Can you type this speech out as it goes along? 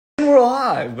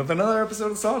live with another episode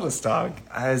of Sawdust Talk.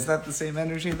 Is that the same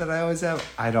energy that I always have?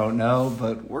 I don't know,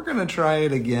 but we're going to try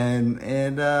it again,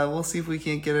 and we'll see if we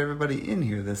can't get everybody in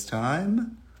here this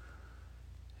time.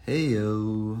 Hey,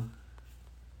 yo.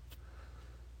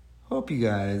 Hope you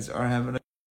guys are having a...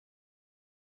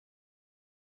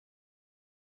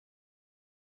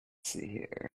 Let's see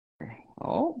here.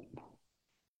 Oh.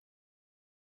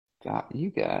 Got you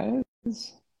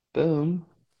guys. Boom.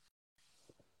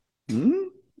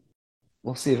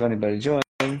 We'll see if anybody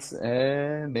joins.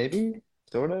 Maybe,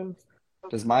 sort of.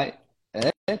 Does my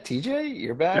TJ,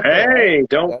 you're back. Hey, right.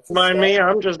 don't That's mind me.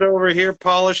 I'm just over here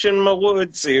polishing my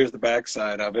wood. See, here's the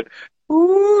backside of it.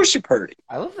 Ooh, she pretty.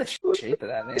 I love the shape of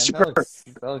that, man. She That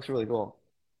looks really cool.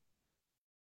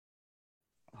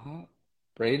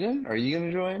 Brayden, are you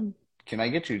gonna join? Can I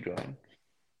get you to join?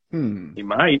 You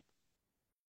might.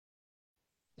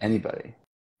 Anybody,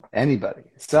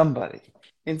 somebody.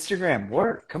 Instagram,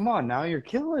 work. Come on, now you're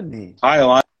killing me.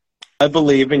 I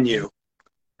believe in you,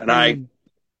 and I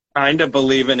kind of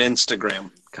believe in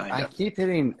Instagram. I keep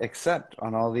hitting accept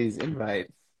on all these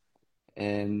invites,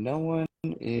 and no one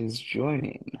is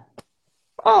joining.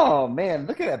 Oh man,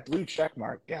 look at that blue check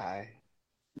mark guy.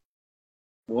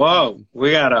 Whoa,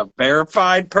 we got a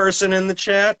verified person in the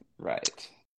chat? Right.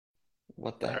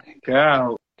 What the heck?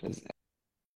 Go. Does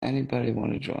anybody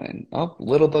want to join? Oh,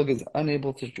 Littlebug is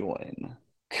unable to join.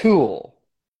 Cool.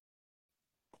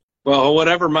 Well,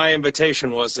 whatever my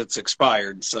invitation was, it's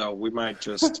expired, so we might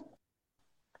just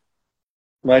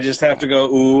have to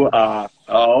go, ooh,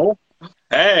 oh,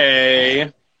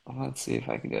 hey. Let's see if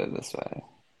I can do it this way.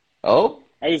 Oh.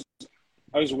 I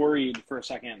was worried for a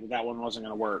second that one wasn't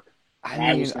going to work.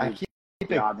 I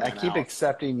keep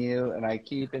accepting you, and I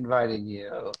keep inviting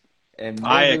you. And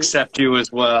I accept you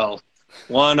as well.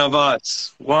 One of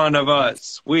us.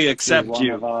 We accept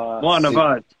you. One of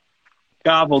us.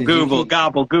 Gobble, google,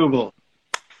 gobble, google.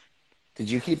 Did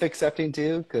you keep accepting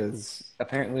too? Because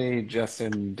apparently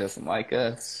Justin doesn't like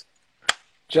us.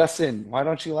 Justin, why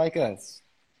don't you like us?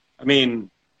 I mean,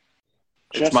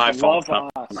 it's Just my fault.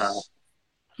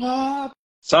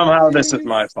 Somehow this is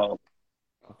my fault.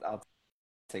 I'll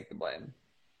take the blame.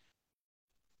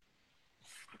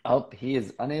 Oh, he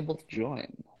is unable to join.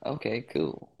 Okay,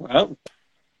 cool. Well,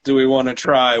 do we want to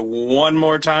try one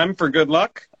more time for good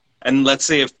luck? And let's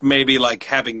see if maybe like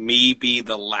having me be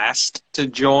the last to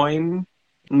join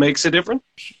makes a difference.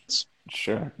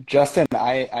 Sure. Justin,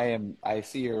 I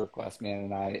see your request,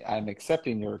 man, and I'm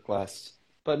accepting your request,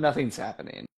 but nothing's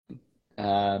happening.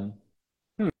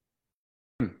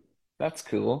 That's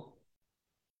cool.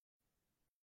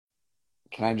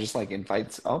 Can I just like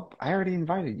invite? Oh, I already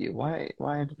invited you. Why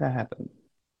did that happen?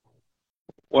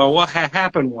 Well, what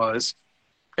happened was,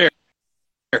 here,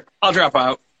 I'll drop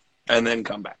out and then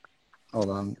come back. Hold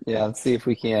on. Yeah, let's see if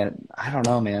we can. I don't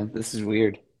know, man. This is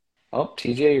weird. Oh,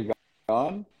 TJ, you're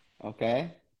gone?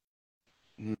 Okay.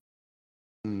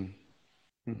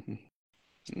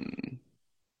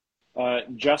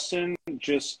 Justin,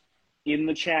 just in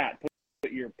the chat,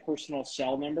 put your personal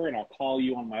cell number, and I'll call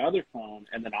you on my other phone,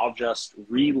 and then I'll just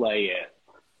relay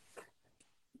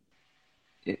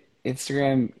it.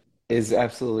 Instagram is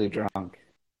absolutely drunk.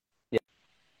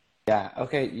 Yeah.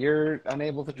 Okay, you're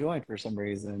unable to join for some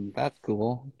reason. That's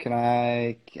cool. Can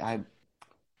I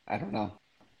don't know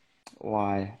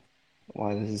why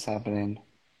this is happening.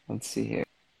 Let's see here.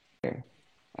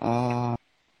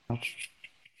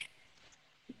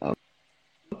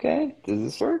 Okay, does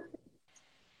this work?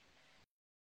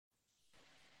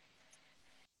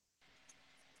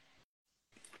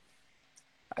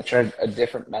 I tried a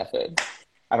different method.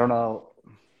 I don't know.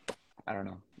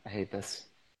 I hate this.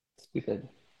 Stupid.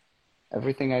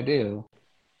 Everything I do.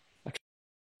 I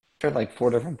tried like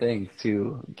 4 different things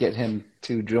to get him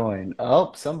to join.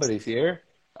 Oh, somebody's here.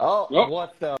 Oh,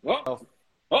 what the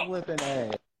flipping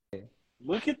A.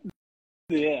 Look at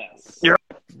this.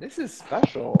 This is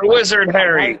special. Wizard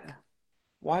Harry.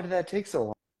 Why did that take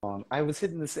so long? I was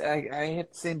hitting this. I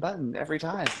hit the same button every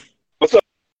time. What's up,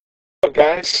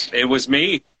 guys? It was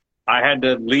me. I had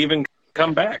to leave and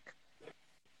come back.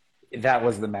 That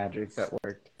was the magic that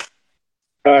worked.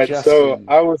 All right, Justin.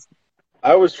 so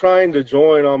I was trying to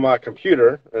join on my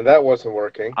computer, and that wasn't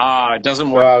working. It doesn't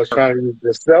So work. I was trying to use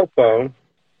the cell phone,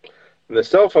 and the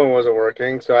cell phone wasn't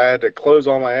working, so I had to close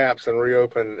all my apps and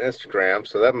reopen Instagram,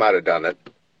 so that might have done it.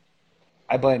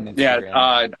 I blame Instagram.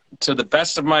 Yeah, to the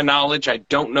best of my knowledge, I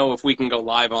don't know if we can go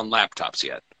live on laptops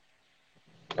yet.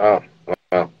 Oh,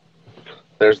 well,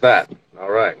 there's that.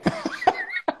 All right.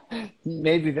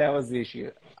 Maybe that was the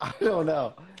issue. I don't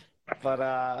know.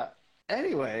 But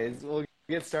anyways, we'll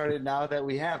get started now that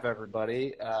we have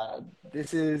everybody.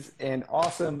 This is an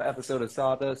awesome episode of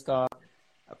Sawdust Talk.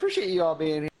 I appreciate you all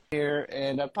being here,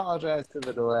 and I apologize for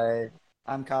the delay.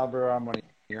 I'm Calvary. I'm one of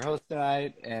your hosts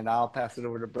tonight, and I'll pass it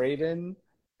over to Braden,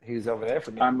 who's over there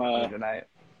for me tonight.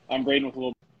 I'm Braden with a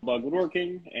little bug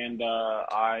woodworking, and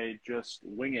I just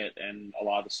wing it, and a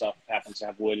lot of the stuff happens to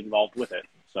have wood involved with it.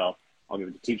 So I'll give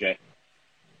it to TJ.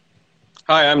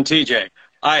 Hi, I'm TJ.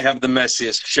 I have the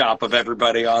messiest shop of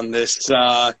everybody on this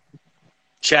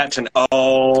chat. And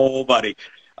oh, buddy.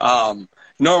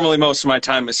 Normally, most of my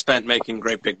time is spent making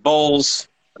great big bowls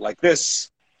like this,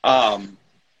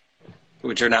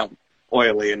 which are now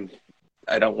oily, and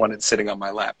I don't want it sitting on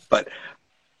my lap. But,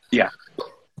 yeah,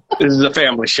 this is a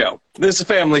family show. This is a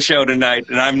family show tonight,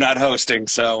 and I'm not hosting,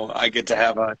 so I get to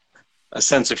have a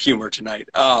sense of humor tonight.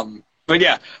 But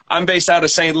yeah, I'm based out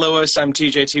of St. Louis. I'm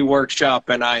TJT Workshop,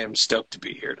 and I am stoked to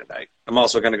be here tonight. I'm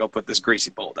also going to go put this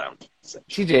greasy bowl down.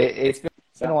 TJ, it's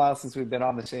been a while since we've been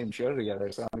on the same show together,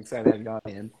 so I'm excited to have you on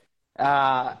in.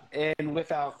 And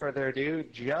without further ado,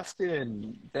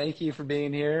 Justin, thank you for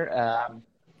being here.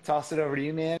 Toss it over to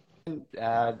you, man.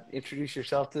 Introduce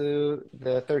yourself to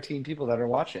the 13 people that are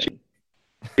watching.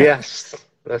 Yes,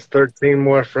 that's 13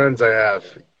 more friends I have.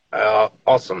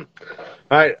 Awesome.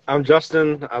 All right, I'm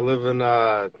Justin. I live in,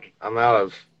 I'm out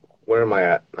of, where am I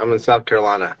at? I'm in South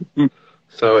Carolina.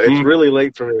 So it's really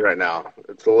late for me right now.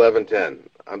 It's 11:10.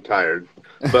 I'm tired.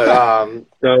 But,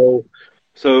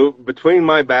 so between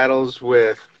my battles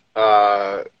with,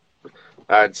 I'd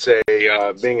say,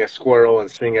 being a squirrel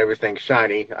and seeing everything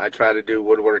shiny, I try to do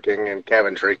woodworking and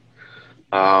cabinetry,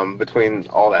 between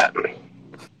all that.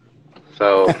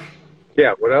 So,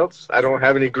 yeah, what else? I don't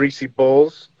have any greasy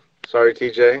bowls. Sorry,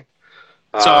 TJ.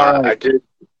 Sorry.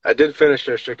 I did finish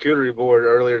a charcuterie board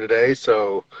earlier today,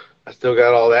 so I still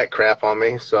got all that crap on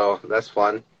me, so that's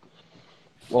fun.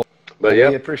 Well, but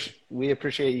yeah, we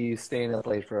appreciate you staying up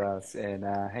late for us and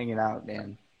hanging out,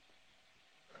 man.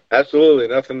 Absolutely,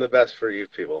 nothing the best for you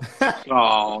people.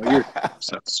 Oh, you're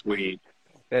so sweet.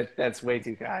 That's way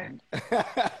too kind.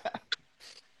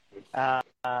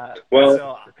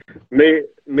 Well,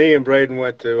 me and Braden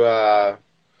went to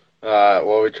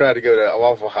we tried to go to a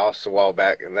Waffle House a while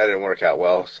back, and that didn't work out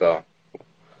well. So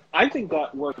I think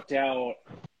that worked out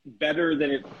better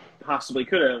than it possibly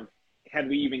could have had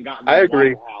we even gotten to I the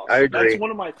agree. Waffle House. I agree. That's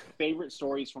one of my favorite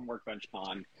stories from Workbench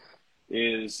Con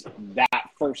is that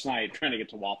first night trying to get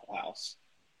to Waffle House.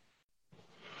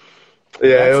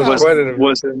 Yeah, it was quite an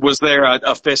Was there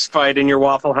a fist fight in your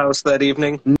Waffle House that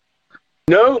evening?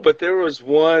 No, but there was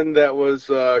one that was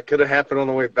could have happened on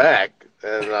the way back.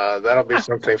 And that'll be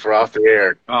something for off the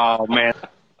air. Oh, man,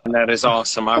 that is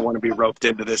awesome. I want to be roped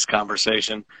into this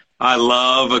conversation. I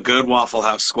love a good Waffle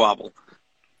House squabble.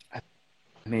 I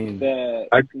mean,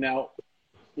 now,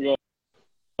 go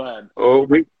ahead. Oh,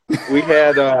 we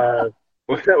had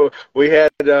we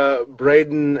had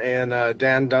Braden and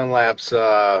Dan Dunlap's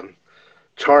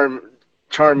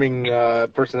charming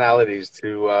personalities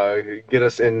to get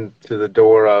us into the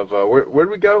door of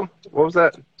where'd we go? What was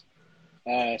that?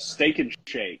 Steak and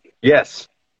Shake. Yes,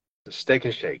 the Steak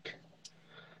and Shake.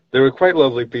 They were quite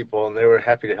lovely people, and they were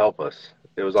happy to help us.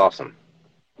 It was awesome.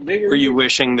 Were you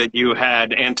wishing that you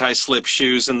had anti-slip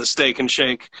shoes in the Steak and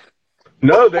Shake?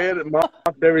 No, they had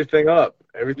mopped everything up.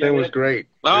 Everything was great.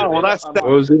 Oh, well,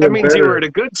 that means you were at a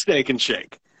good Steak and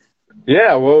Shake.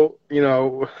 Yeah, well,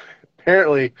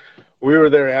 apparently we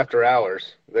were there after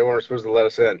hours. They weren't supposed to let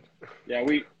us in. Yeah,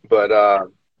 But,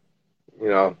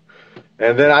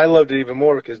 and then I loved it even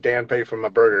more because Dan paid for my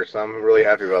burger, so I'm really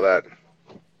happy about that.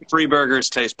 Free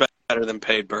burgers taste better than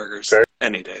paid burgers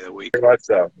any day of the week. Very much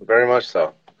so. Very much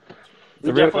so.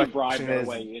 We definitely bribed our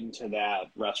way into that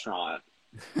restaurant.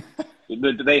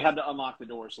 They had to unlock the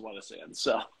doors to let us in.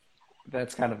 So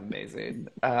that's kind of amazing.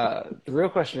 The real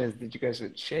question is, did you guys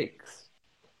get shakes?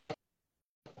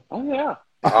 Oh, yeah.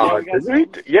 Did we?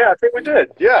 Yeah, I think we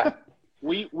did. Yeah.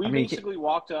 We basically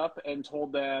walked up and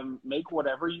told them, make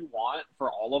whatever you want for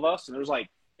all of us. And there was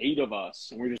like 8 of us.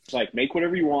 And we're just like, make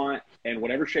whatever you want and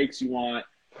whatever shakes you want.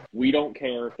 We don't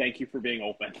care. Thank you for being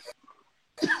open.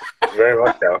 Very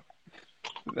much so.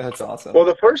 That's awesome. Well,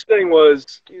 the first thing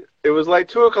was, it was like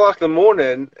 2 o'clock in the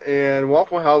morning, and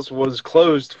Waffle House was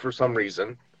closed for some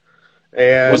reason.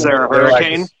 And was there a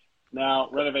hurricane? No,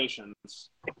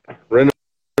 renovations.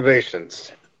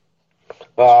 Renovations.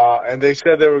 And they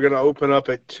said they were going to open up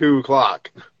at 2 o'clock,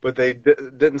 but they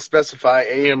didn't specify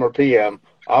AM or PM.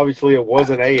 Obviously, it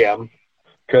wasn't AM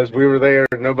because we were there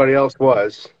and nobody else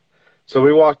was. So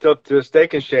we walked up to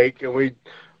Steak and Shake, and we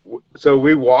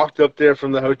walked up there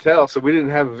from the hotel. So we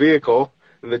didn't have a vehicle,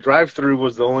 and the drive-through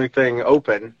was the only thing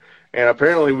open. and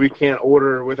apparently we can't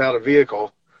order without a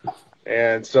vehicle.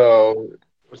 And so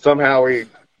somehow we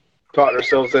talked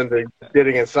ourselves into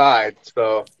getting inside.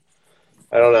 So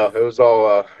I don't know. It was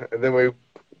all, and then we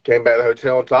came back to the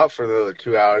hotel and talked for another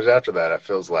 2 hours after that. It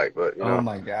feels like, but Oh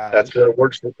my that's gosh.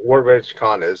 what Workbench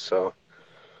Con is. So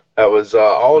that was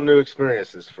all new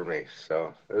experiences for me.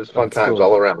 So it was fun That's times all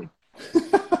cool. around.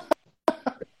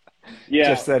 Yeah,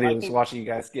 Jeff said he I was think watching you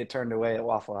guys get turned away at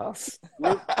Waffle House.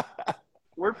 we're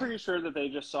we're pretty sure that they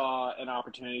just saw an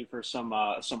opportunity for some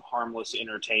harmless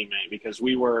entertainment because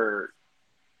we were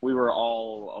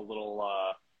all a little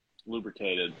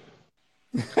lubricated.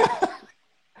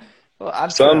 Well, I'm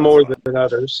sure Some that was more fun. than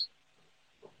others.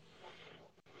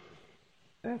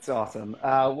 That's awesome.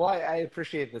 Well, I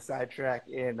appreciate the sidetrack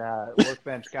in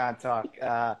Workbench Con Talk.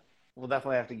 We'll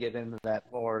definitely have to get into that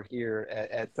more here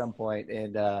at some point.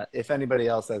 And if anybody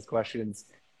else has questions,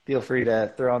 feel free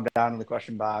to throw them down in the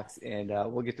question box, and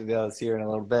we'll get to those here in a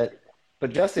little bit.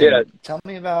 But Yeah. Justin, tell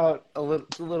me about a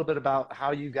little bit about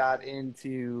how you got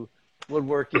into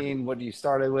woodworking, what you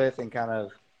started with, and kind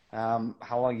of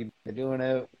how long you've been doing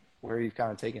it, where you've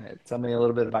kind of taken it. Tell me a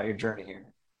little bit about your journey here.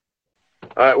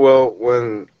 All right. Well,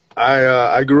 when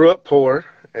I grew up poor,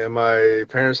 and my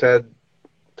parents had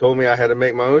told me I had to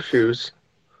make my own shoes,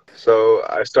 so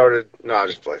I started. No, I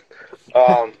just played.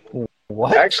 Um,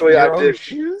 What? actually, I Your own did.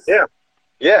 shoes? Yeah.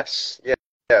 Yes. Yeah.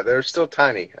 Yeah. They're still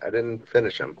tiny. I didn't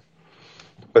finish them,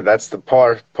 but that's the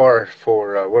par for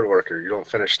woodworker. You don't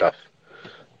finish stuff,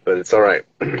 but it's all right.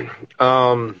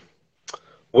 um,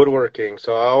 Woodworking.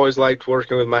 So I always liked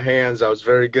working with my hands. I was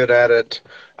very good at it.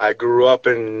 I grew up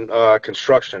in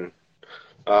construction.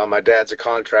 My dad's a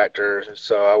contractor,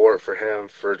 so I worked for him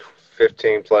for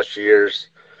 15 plus years.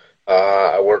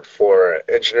 I worked for an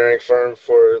engineering firm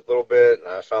for a little bit.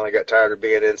 I finally got tired of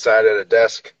being inside at a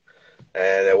desk,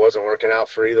 and it wasn't working out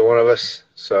for either one of us.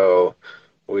 So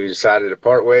we decided to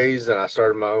part ways, and I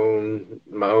started my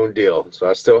own deal. So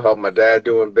I still help my dad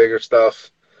doing bigger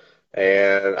stuff,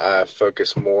 and I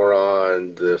focus more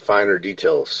on the finer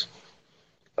details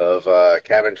of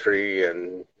cabinetry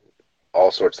and all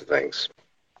sorts of things.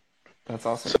 That's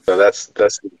awesome. So that's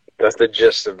the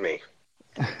gist of me,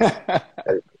 at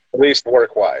least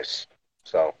work wise.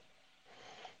 So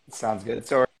Sounds good.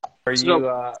 So are So you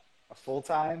a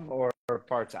full-time or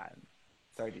part-time?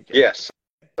 Sorry, DJ. yes,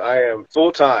 I am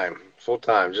full time.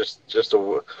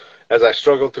 As I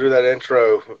struggled through that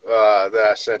intro that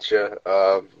I sent you,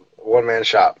 one man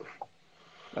shop.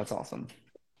 That's awesome.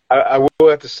 I will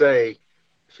have to say,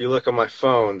 if you look on my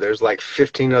phone, there's like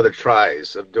 15 other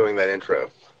tries of doing that intro.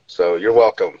 So you're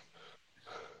welcome.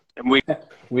 and we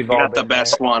We've all got the been there.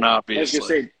 best one, I was gonna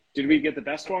obviously. say, did we get the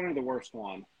best one or the worst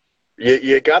one?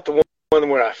 You got the one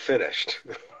where I finished.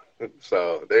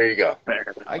 So there you go.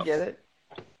 Fair I enough. get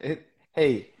it.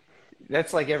 Hey,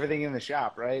 that's like everything in the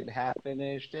shop, right? Half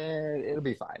finished, it'll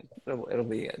be fine. It'll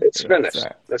be good. It's It's all finished.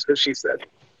 right. That's what she said.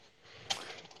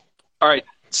 All right.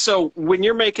 So when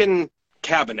you're making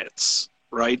cabinets,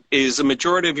 right, is the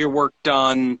majority of your work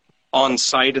done on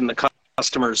site in the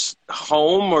customer's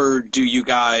home, or do you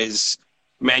guys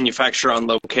manufacture on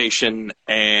location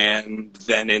and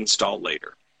then install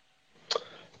later?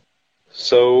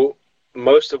 So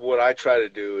most of what I try to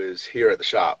do is here at the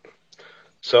shop.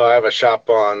 So I have a shop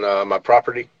on my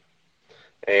property,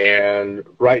 and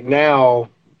right now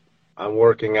I'm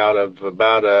working out of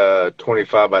about a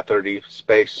 25 by 30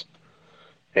 space,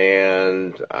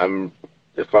 and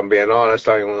if I'm being honest,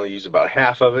 I only use about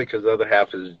half of it because the other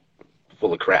half is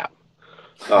full of crap.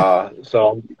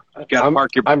 So You got to I'm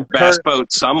park your I'm bass current.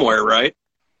 boat somewhere, right?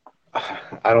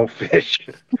 I don't fish.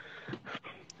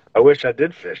 I wish I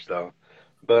did fish though,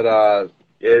 but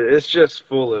it's just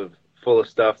full of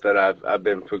stuff that I've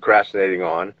been procrastinating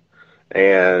on,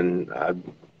 and I'm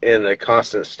in a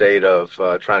constant state of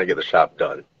trying to get the shop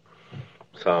done.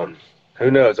 So who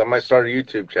knows? I might start a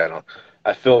YouTube channel.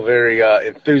 I feel very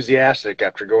enthusiastic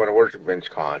after going to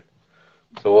Workbench Con,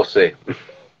 so we'll see.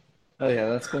 Oh yeah,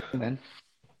 that's cool, man.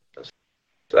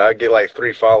 So I get like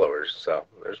 3 followers. So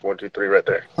there's 1, 2, 3 right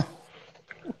there.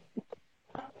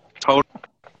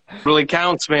 Totally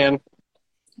counts, man.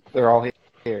 They're all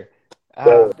here.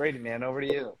 So, Brady, man, over to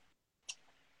you.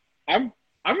 I'm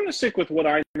gonna stick with what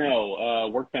I know,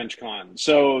 Workbench Con.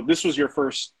 So this was your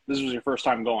first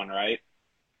time going, right?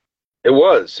 it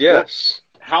was, What yes.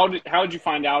 how did you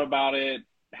find out about it?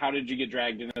 How did you get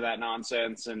dragged into that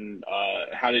nonsense, and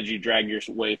how did you drag your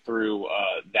way through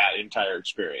that entire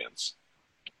experience?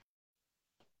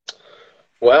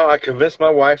 Well, I convinced my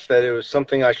wife that it was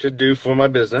something I should do for my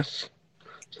business.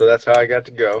 So that's how I got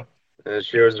to go. And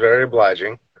she was very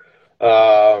obliging.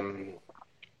 Um,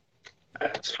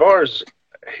 as far as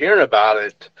hearing about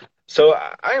it. So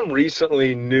I am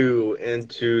recently new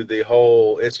into the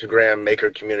whole Instagram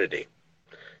maker community.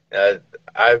 Uh,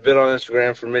 I've been on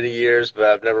Instagram for many years, but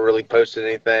I've never really posted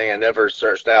anything. I never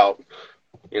searched out,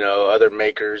 other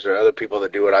makers or other people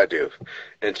that do what I do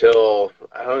until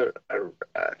I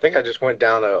think I just went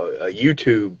down a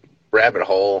YouTube rabbit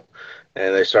hole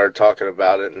and they started talking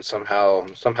about it, and somehow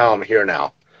I'm here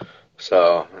now.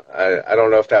 So I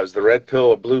don't know if that was the red pill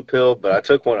or blue pill, but I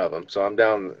took one of them. So I'm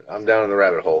down in the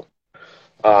rabbit hole.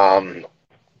 Um,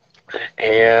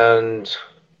 and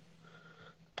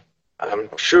I'm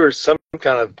sure some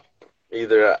kind of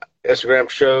either Instagram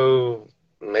show,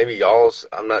 maybe y'all's,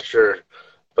 I'm not sure,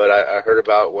 but I heard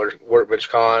about Workbench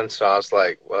Con, so I was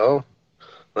like, well,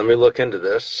 let me look into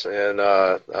this, and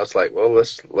I was like, well,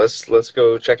 let's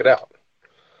go check it out.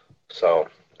 So,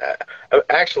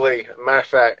 actually, matter of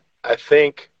fact, I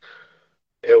think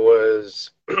it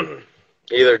was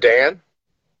either Dan.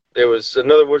 It was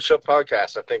another Woodshop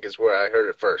podcast, I think, is where I heard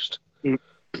it first.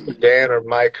 Dan or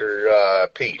Mike or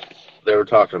Pete, they were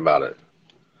talking about it.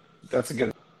 That's a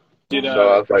good. Did So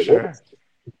I was like, sure.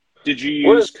 Did you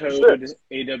use code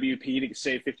AWP to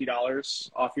save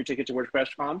 $50 off your ticket to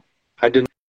Workbench Con? I did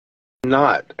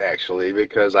not actually,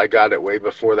 because I got it way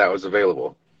before that was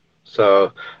available.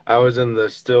 So I was in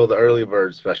the early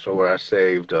bird special where I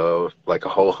saved like a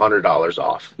whole $100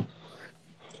 off.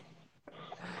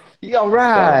 Yeah, all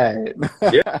right.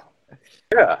 So,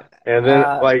 yeah. And then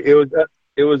like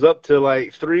it was up to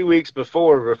like 3 weeks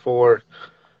before.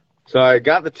 So I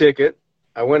got the ticket.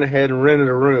 I went ahead and rented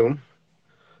a room,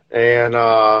 and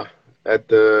at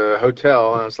the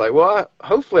hotel, and I was like, well,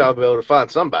 hopefully I'll be able to find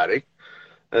somebody.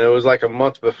 And it was like a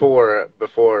month before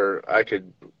I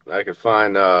could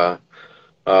find my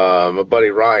buddy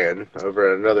Ryan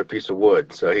over at another piece of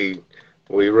wood. So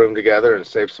we roomed together and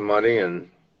saved some money, and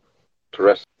the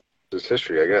rest is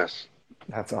history, I guess.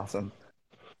 That's awesome.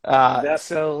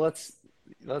 So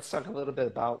let's talk a little bit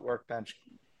about Workbench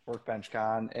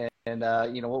Con, and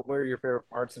what were your favorite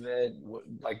parts of it?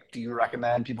 Do you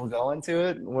recommend people go into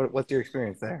it? What's your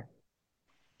experience there?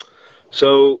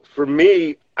 So for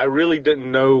me, I really didn't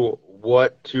know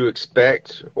what to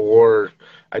expect, or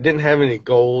I didn't have any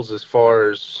goals as far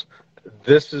as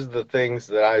this is the things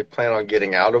that I plan on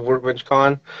getting out of Workbench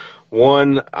Con.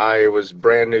 One, I was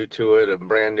brand new to it and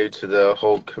brand new to the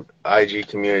whole IG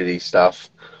community stuff.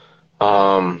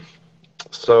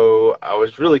 So I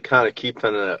was really kind of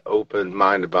keeping an open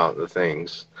mind about the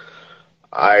things.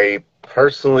 I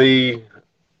personally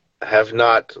have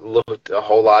not looked a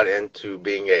whole lot into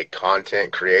being a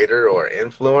content creator or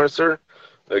influencer,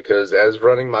 because as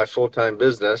running my full-time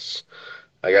business,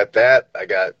 I got that. I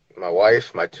got my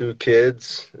wife, my 2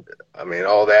 kids. I mean,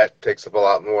 all that takes up a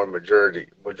lot more majority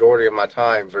of my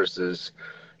time versus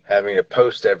having to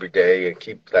post every day and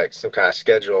keep like some kind of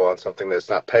schedule on something that's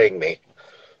not paying me.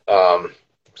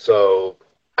 So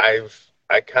I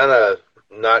kind of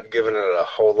not given it a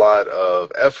whole lot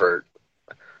of effort.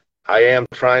 I am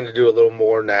trying to do a little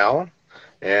more now,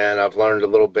 and I've learned a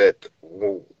little bit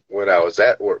when I was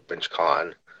at Workbench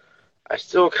Con. I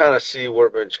still kind of see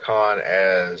Workbench Con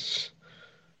as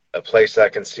a place I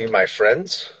can see my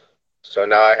friends. So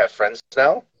now I have friends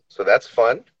now, so that's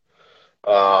fun.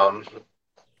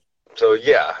 So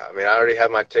yeah, I mean, I already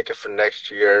have my ticket for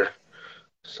next year,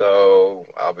 so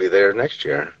I'll be there next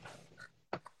year.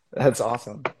 That's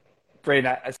awesome.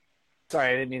 Braden, sorry,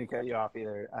 I didn't mean to cut you off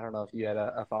either. I don't know if you had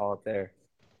a follow-up there.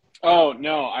 Oh,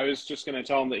 no, I was just going to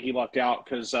tell him that he lucked out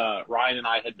because Ryan and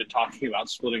I had been talking about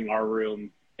splitting our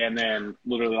room, and then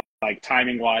literally, like,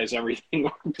 timing-wise, everything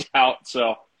worked out,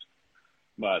 so,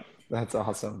 but. That's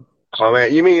awesome. Oh,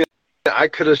 man, you mean I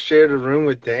could have shared a room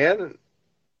with Dan?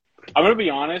 I'm going to be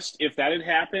honest, if that had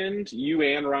happened, you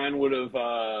and Ryan would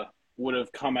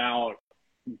have come out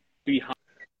behind.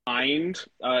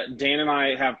 Dan and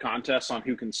I have contests on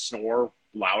who can snore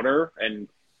louder, and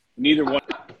neither one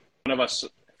of us.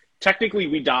 Technically,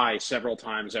 we die several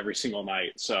times every single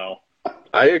night. So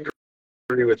I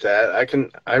agree with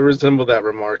that. I resemble that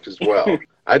remark as well.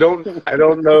 I don't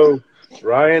know.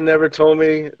 Ryan never told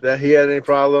me that he had any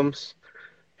problems.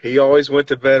 He always went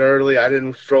to bed early. I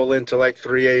didn't stroll in till like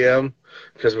 3 a.m.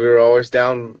 because we were always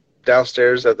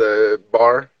downstairs at the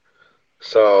bar.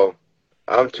 So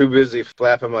I'm too busy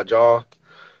flapping my jaw,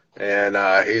 and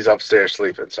he's upstairs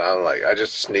sleeping. So I'm like, I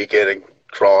just sneak in and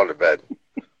crawl into bed.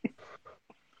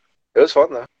 It was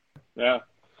fun, though. Yeah.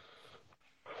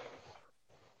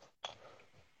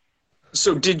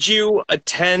 So did you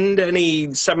attend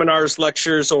any seminars,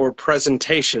 lectures, or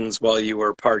presentations while you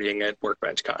were partying at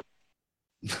Workbench Con?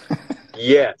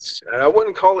 Yes. And I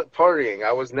wouldn't call it partying.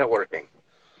 I was networking.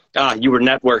 You were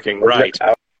networking, right?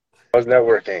 I was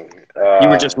networking. You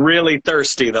were just really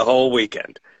thirsty the whole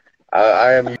weekend.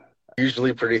 I am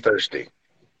usually pretty thirsty.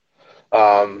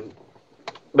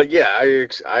 But yeah,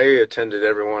 I attended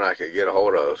everyone I could get a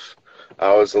hold of.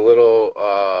 I was a little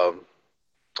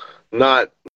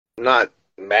not not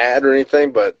mad or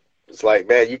anything, but it's like,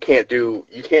 man, you can't do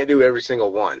every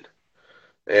single one,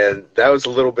 and that was a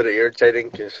little bit irritating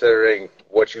considering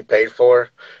what you paid for.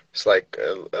 It's like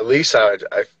at least I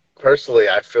personally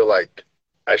I feel like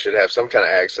I should have some kind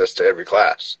of access to every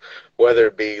class, whether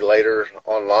it be later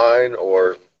online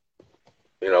or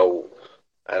you know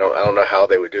I don't know how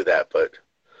they would do that, but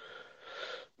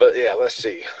yeah, let's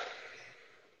see.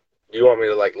 Do you want me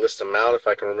to like list them out if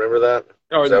I can remember that?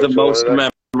 Or Is that the what you want most to know?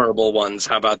 memorable ones.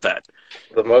 How about that?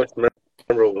 The most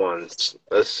memorable ones.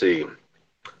 Let's see.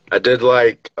 I did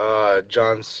like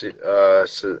John.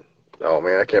 Oh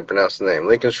man, I can't pronounce the name.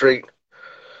 Lincoln Street.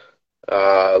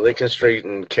 Lincoln Street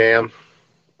and Cam.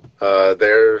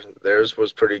 Theirs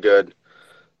was pretty good.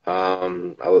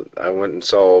 I went and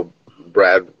saw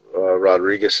Brad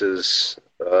Rodriguez's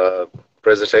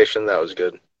presentation. That was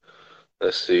good.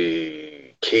 Let's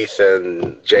see, Keith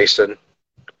and Jason.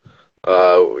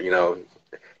 You know,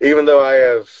 even though I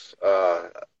have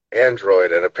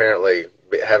Android, and apparently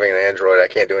having an Android, I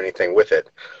can't do anything with it.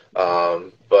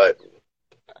 But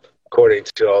according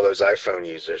to all those iPhone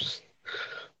users,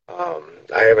 I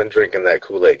haven't drinking that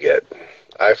Kool-Aid yet.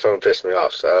 iPhone pissed me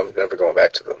off, so I'm never going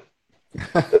back to them.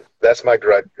 That's my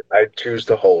grudge. I choose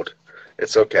to hold.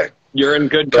 It's okay. You're in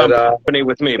good company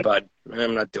with me, bud.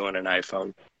 I'm not doing an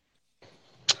iPhone.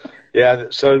 Yeah,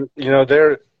 so you know,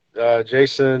 they're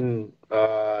Jason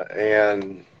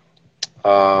and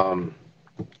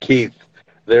Keith.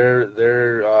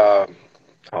 They're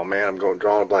oh man, I'm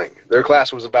drawing a blank. Their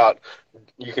class was about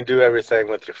you can do everything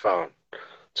with your phone,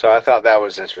 so I thought that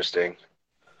was interesting.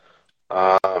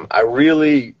 Matter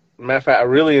of fact, I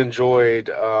really enjoyed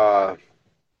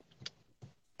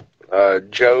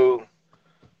Joe.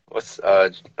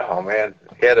 Oh man,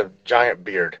 he had a giant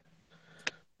beard.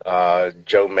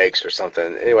 Joe Makes or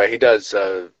something. Anyway, he does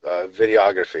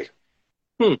videography.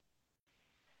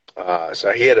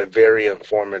 So he had a very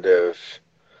informative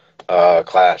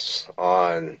class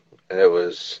on, and it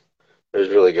was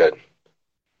really good.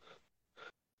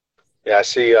 Yeah, I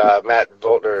see Matt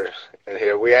Voltner in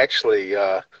here. We actually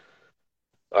um,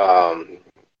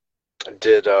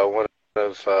 did one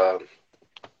of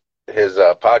his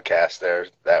podcasts there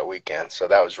that weekend, so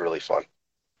that was really fun.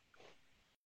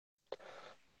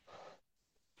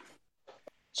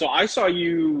 So I saw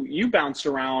you bounced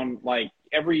around, like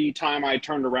every time I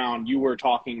turned around, you were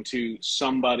talking to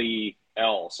somebody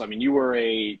else. I mean, you were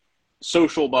a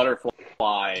social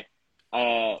butterfly.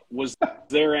 Was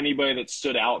there anybody that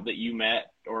stood out that you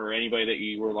met, or anybody that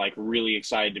you were like really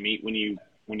excited to meet when you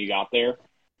got there?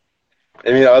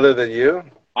 I mean, other than you?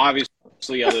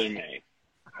 Obviously, other than me.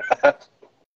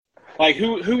 Like,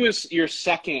 who was your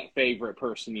second favorite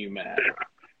person you met?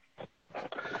 All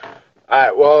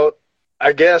right. Well,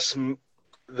 I guess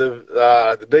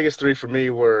the biggest three for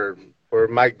me were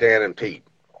Mike, Dan, and Pete.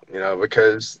 You know,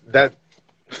 because that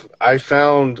I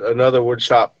found another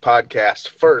woodshop podcast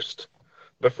first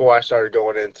before I started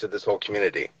going into this whole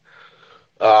community.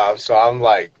 So I'm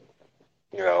like,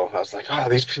 you know, I was like, oh,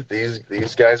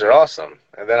 these guys are awesome,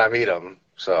 and then I meet them.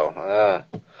 So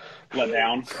Let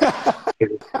down.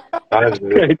 I'm just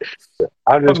Complete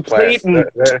playing. and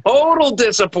total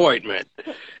disappointment.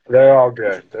 They're all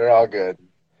good. They're all good.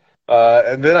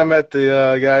 And then I met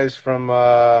the guys from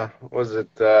was it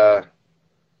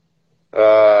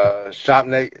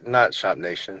not Shop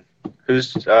Nation.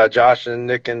 Who's Josh and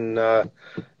Nick and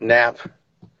Nap?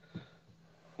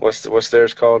 What's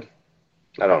theirs called?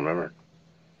 I don't remember.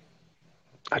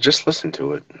 I just listened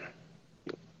to it.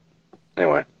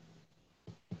 Anyway,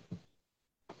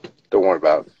 don't worry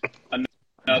about it.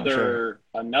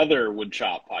 Another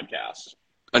woodshop podcast.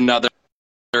 Another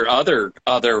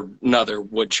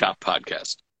woodshop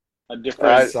podcast. A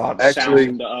different sound actually,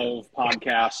 of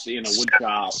podcasts in a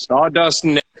woodshop. Sawdust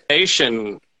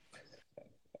Nation.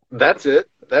 That's it.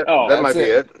 That might be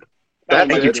it. That That's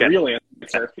might be it. the real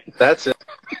answer. That's it.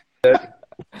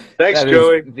 Thanks, That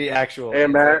Joey. is the actual.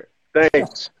 And Matt.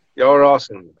 Thanks. Y'all are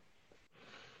awesome.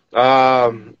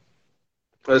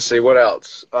 Let's see what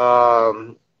else.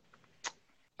 I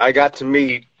got to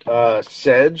meet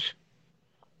Sedge,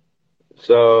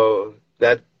 so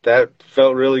that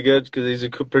felt really good because he's a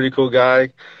pretty cool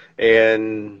guy,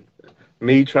 and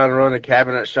me trying to run a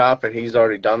cabinet shop, and he's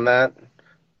already done that,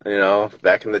 you know,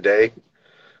 back in the day.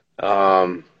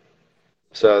 So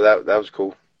that was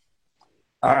cool.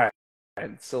 All right.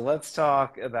 right, so let's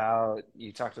talk about,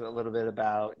 you talked a little bit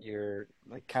about your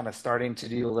like kind of starting to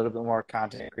do a little bit more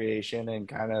content creation and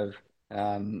kind of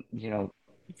you know,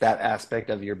 that aspect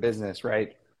of your business,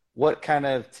 right? What kind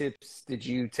of tips did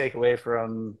you take away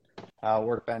from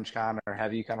Workbench Con, or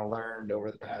have you kind of learned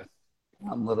over the past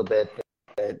little bit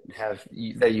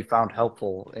that you found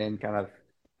helpful in kind of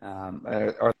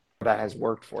or that has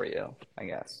worked for you, I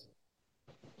guess?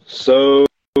 So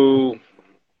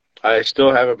I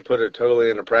still haven't put it totally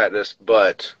into practice,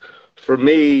 but for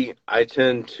me, I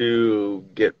tend to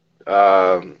get,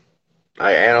 I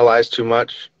analyze too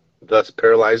much, thus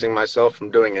paralyzing myself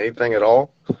from doing anything at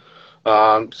all.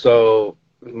 So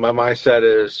my mindset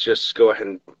is just go ahead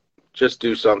and just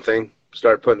do something,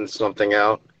 start putting something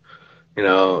out. You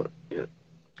know,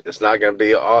 it's not going to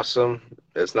be awesome.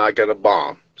 It's not going to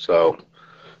bomb. So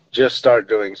just start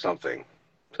doing something.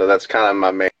 So that's kind of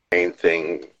my main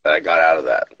thing that I got out of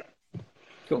that.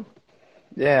 Cool.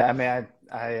 Yeah, I mean,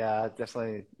 I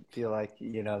definitely feel like,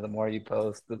 you know, the more you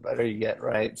post, the better you get,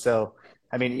 right? So,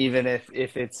 I mean, even if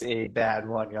it's a bad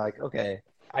one, you're like, okay,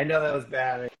 I know that was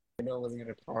bad. I know it wasn't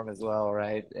going to perform as well,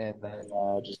 right? And then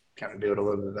just kind of do it a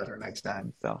little bit better next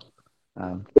time. So,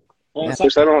 um, Well, yeah, it's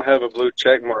like I don't have a blue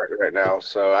check mark right now,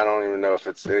 so I don't even know if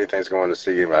it's anything's going to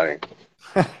see anybody.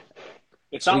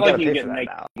 it's well, not you got like to you can pay get for that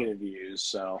now, negative views.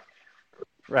 So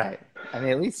right? I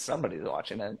mean, at least somebody's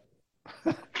watching it.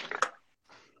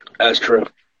 That's true.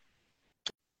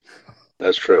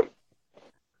 That's true.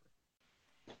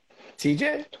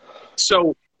 TJ?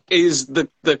 So is the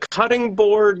cutting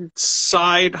board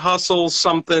side hustle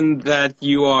something that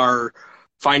you are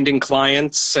finding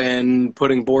clients and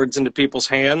putting boards into people's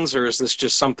hands, or is this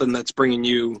just something that's bringing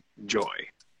you joy?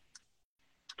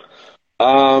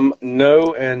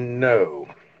 No and no.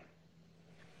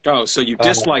 Oh, so you Um,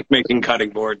 dislike making cutting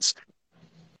boards.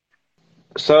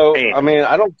 so I And mean,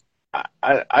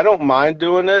 I don't mind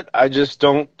doing it. I just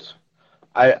don't.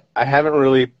 I haven't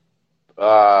really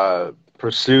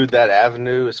pursued that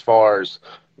avenue as far as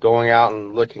going out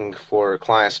and looking for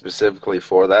clients specifically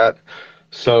for that.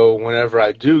 So whenever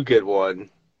I do get one,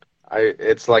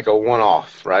 it's like a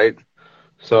one-off, right?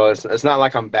 So it's not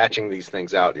like I'm batching these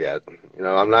things out yet. You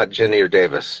know, I'm not Jenny or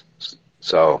Davis.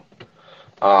 So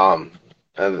um,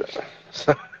 and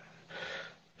so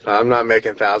I'm not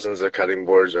making thousands of cutting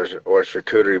boards or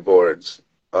charcuterie boards.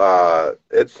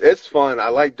 It's fun. I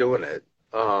like doing it.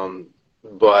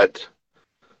 But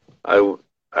I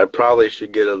I probably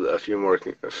should get a few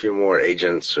more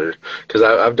agents, or because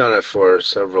I've done it for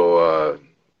several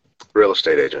real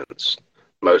estate agents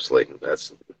mostly.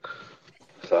 That's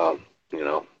so you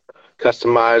know,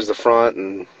 customize the front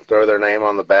and throw their name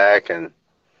on the back and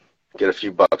get a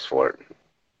few bucks for it.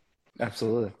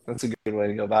 Absolutely. That's a good way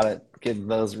to go about it. Getting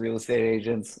those real estate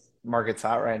agents. Market's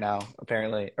hot right now,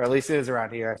 apparently. Or at least it is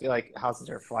around here. I feel like houses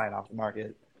are flying off the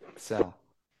market. So,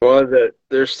 Well,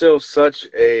 there's still such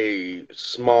a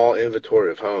small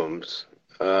inventory of homes.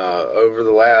 Over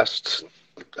the last,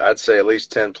 I'd say at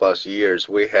least 10 plus years,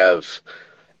 we have,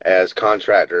 as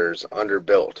contractors,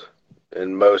 underbuilt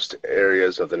in most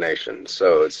areas of the nation.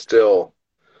 So it's still,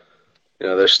 you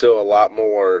know, there's still a lot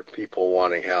more people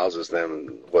wanting houses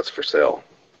than what's for sale.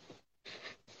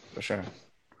 for sure.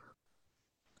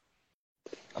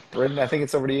 Brendan, I think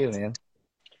it's over to you, man.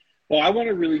 well, I want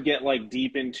to really get like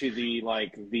deep into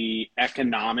the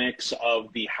economics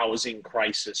of the housing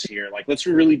crisis here. Like, let's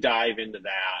really dive into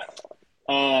that.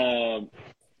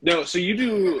 No, so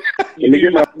Let me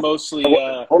get my, mostly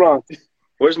hold on.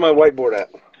 Where's my whiteboard at?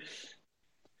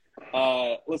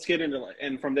 let's get into,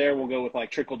 and from there we'll go with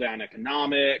like trickle down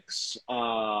economics.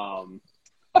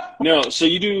 No, so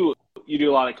you do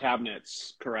a lot of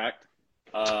cabinets, correct?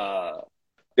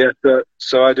 Yeah,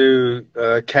 so I do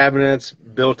cabinets,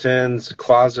 built-ins,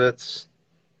 closets,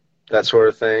 that sort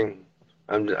of thing.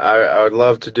 I would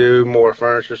love to do more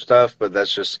furniture stuff, but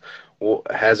that's just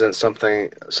hasn't something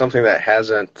that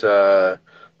hasn't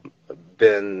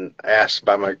been asked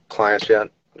by my clients yet.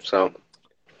 So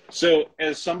So,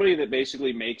 as somebody that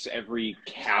basically makes every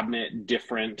cabinet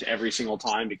different every single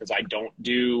time, because I don't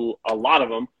do a lot of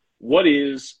them, what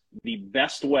is the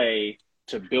best way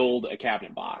to build a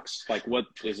cabinet box? Like, what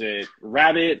is it?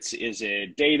 Rabbits? Is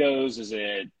it dados? Is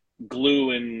it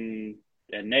glue and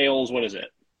nails? What is it?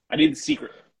 I need the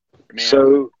secret, man.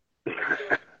 so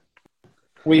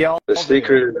We all the do.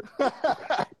 secret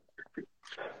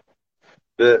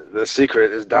the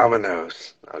secret is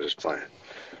dominoes. I'm just playing.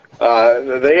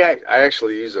 I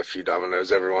actually use a few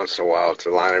dominoes every once in a while to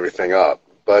line everything up,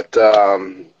 but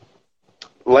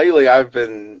lately I've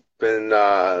been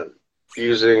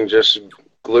using just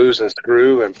glues and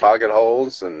screw and pocket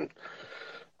holes, and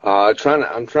I'm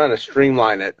trying to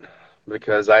streamline it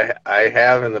because I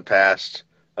have in the past,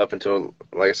 up until,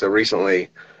 like I said, recently,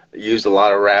 used a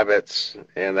lot of rabbits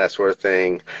and that sort of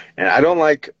thing. And I don't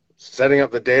like setting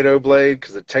up the dado blade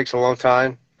because it takes a long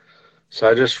time. So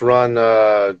I just run,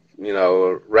 a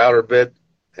router bit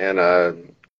and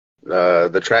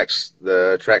the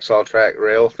Traxall track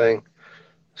rail thing.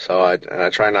 So I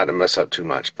try not to mess up too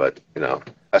much, but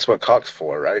that's what caulk's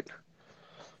for, right?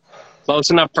 Close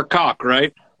enough for cock,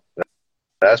 right?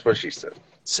 That's what she said.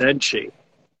 Said she.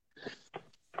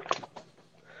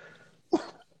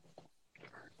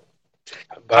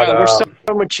 But We're so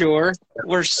mature.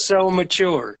 We're so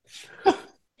mature.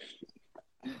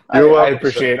 I You're welcome.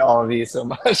 appreciate all of you so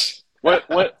much.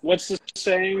 What's the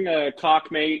saying?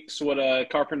 Cock makes what a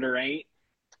carpenter ain't.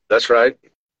 That's right.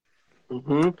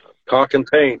 Mm-hmm. Caulk and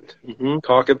paint. Mm-hmm.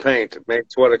 Caulk and paint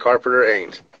makes what a carpenter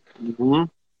ain't. Mm-hmm.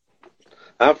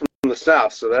 I'm from the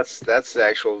South, so that's the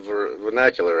actual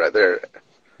vernacular right there.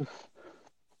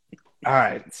 All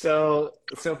right. So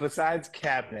besides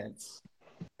cabinets,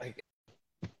 like,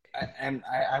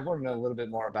 I want to know a little bit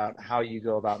more about how you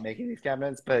go about making these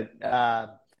cabinets, but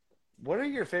what are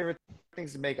your favorite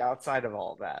things to make outside of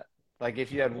all of that? Like,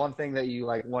 if you had one thing that you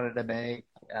like wanted to make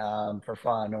for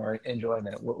fun or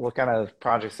enjoyment, what kind of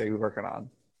projects are you working on?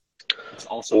 It's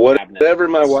also whatever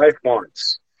my wife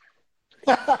wants.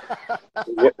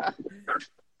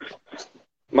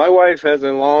 My wife has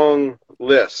a long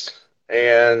list,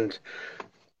 and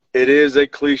it is a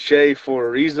cliche for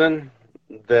a reason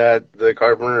that the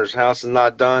carpenter's house is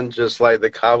not done, just like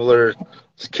the cobbler's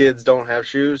kids don't have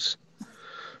shoes.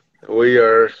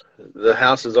 The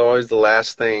house is always the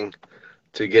last thing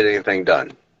to get anything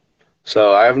done.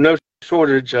 So I have no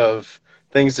shortage of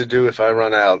things to do if I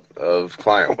run out of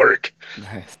client work.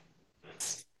 Nice.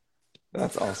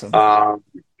 That's awesome.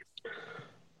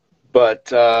 But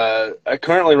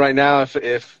currently, right now,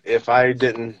 if I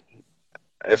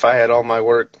had all my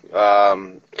work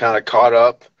kind of caught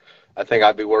up, I think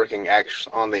I'd be working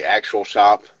on the actual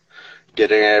shop,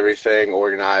 getting everything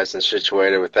organized and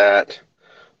situated with that.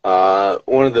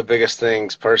 One of the biggest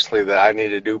things personally that I need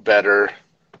to do better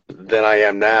than I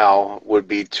am now would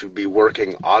be to be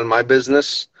working on my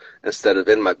business instead of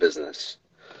in my business.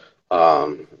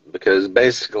 Because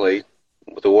basically,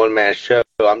 with a one-man show,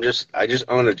 I just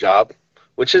own a job,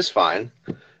 which is fine.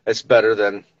 It's better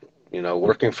than,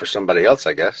 working for somebody else,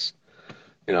 I guess.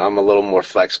 I'm a little more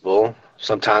flexible.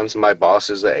 Sometimes my boss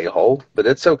is an a-hole, but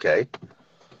it's okay.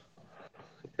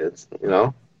 It's,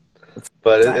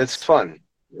 but it's fun.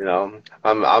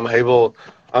 I'm able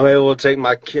to take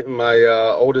my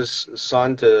oldest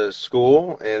son to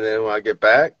school, and then when I get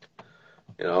back,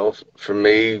 for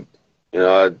me,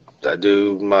 I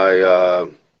do my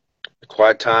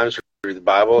quiet times, read the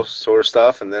Bible, sort of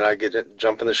stuff, and then I get to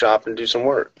jump in the shop and do some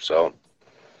work. So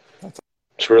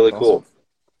it's really cool.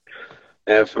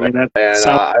 And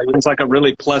sounds like a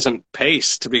really pleasant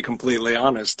pace, to be completely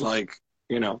honest. Like,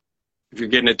 if you're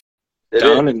getting it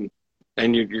done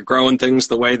and you're growing things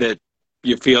the way that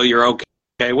you feel you're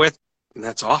okay with, and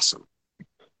that's awesome.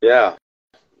 Yeah,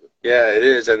 it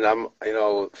is. And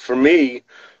for me,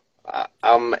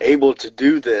 I'm able to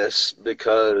do this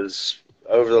because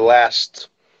over the last,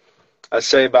 I'd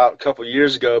say about a couple of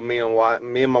years ago, me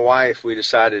and my wife, we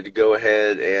decided to go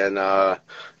ahead and I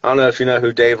don't know if you know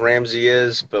who Dave Ramsey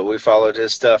is, but we followed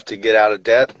his stuff to get out of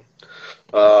debt.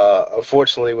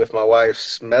 Unfortunately, with my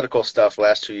wife's medical stuff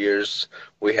last 2 years,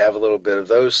 we have a little bit of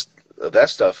that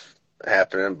stuff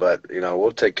happening, but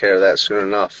we'll take care of that soon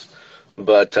enough.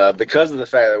 But because of the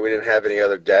fact that we didn't have any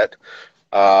other debt,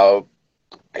 we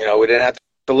didn't have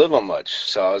to live on much,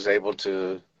 so I was able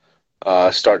to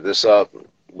start this up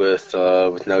with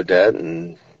no debt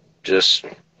and just,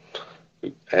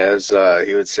 as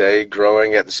he would say,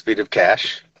 growing at the speed of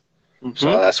cash. Mm-hmm.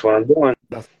 So that's what I'm doing.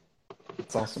 That's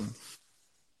awesome.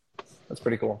 That's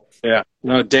pretty cool. Yeah.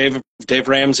 No, Dave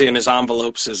Ramsey and his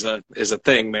envelopes is a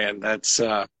thing, man. That's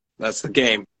the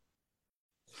game.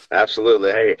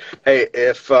 Absolutely. Hey,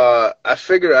 if I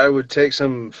figured I would take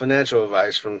some financial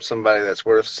advice from somebody that's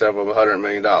worth several $100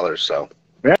 million, so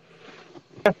yeah,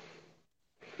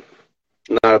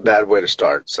 not a bad way to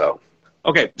start. So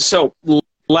okay, so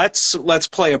let's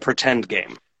play a pretend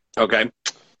game. Okay.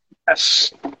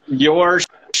 Yes. Your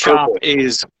shop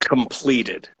is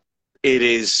completed. It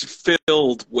is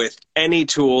filled with any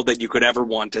tool that you could ever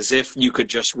want, as if you could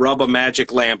just rub a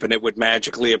magic lamp and it would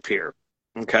magically appear.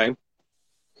 Okay.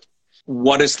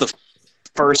 What is the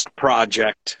first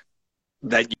project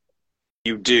that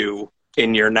you do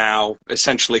in your now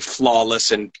essentially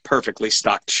flawless and perfectly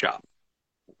stocked shop?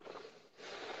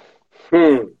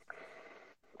 The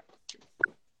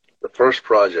first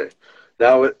project.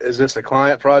 Now, is this a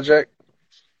client project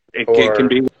It can or?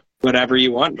 be whatever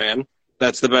you want, man.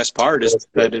 That's the best part is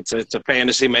that it's a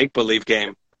fantasy make believe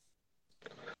game.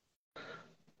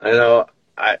 I know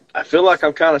I feel like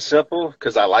I'm kind of simple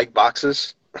because I like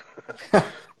boxes,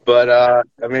 but I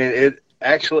mean it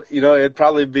actually, it'd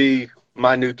probably be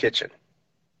my new kitchen.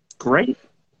 Great.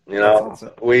 That's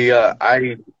awesome.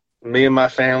 Me and my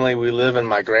family, we live in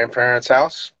my grandparents'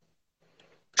 house.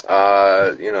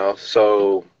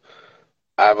 So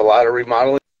I have a lot of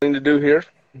remodeling to do here.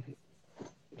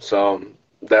 So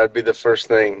that would be the first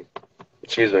thing,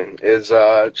 excuse me, is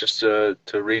just to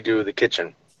redo the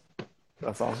kitchen.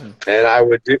 That's awesome. And I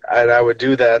would do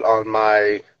that on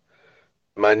my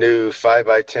new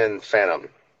 5x10 Phantom.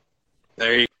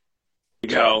 There you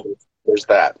go. There's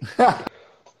that.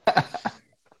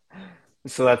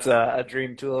 So that's a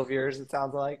dream tool of yours, it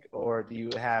sounds like, or do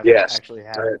you Yes. actually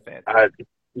have the Phantom?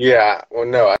 Yeah. Well,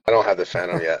 no, I don't have the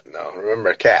Phantom yet. No,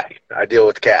 remember cash. I deal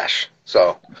with cash.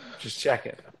 So Just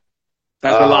checking.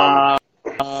 That's a lot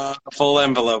of full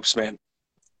envelopes, man.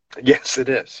 yes, it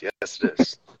is. Yes, it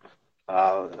is.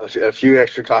 A few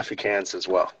extra coffee cans as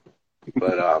well.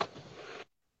 But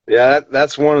yeah,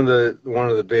 that's one of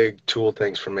the big tool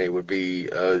things for me would be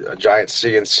a giant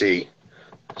CNC,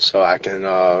 so I can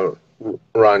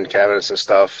run cabinets and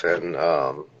stuff, and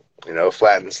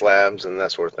flatten slabs and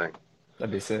that sort of thing.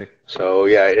 That'd be sick. So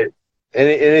yeah,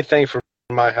 anything for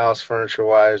my house, furniture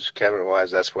wise, cabinet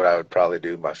wise, that's what I would probably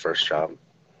do my first job.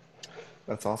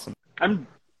 That's awesome.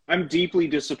 I'm deeply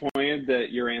disappointed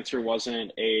that your answer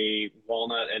wasn't a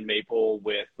walnut and maple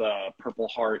with Purple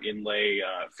Heart inlay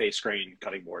face grain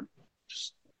cutting board.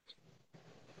 Just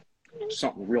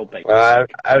something real big.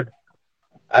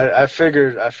 I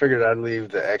figured I'd leave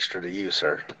the extra to you,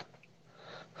 sir.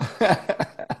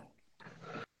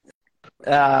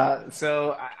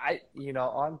 So I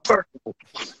on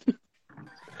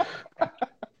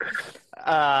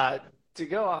to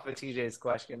go off of TJ's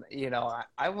question,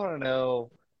 I want to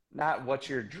know not what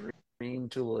your dream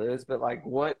tool is, but like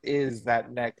what is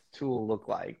that next tool look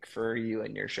like for you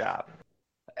in your shop?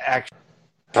 Actually,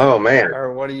 Oh man.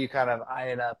 or what are you kind of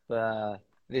eyeing up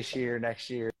this year, next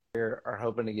year, or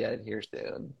hoping to get here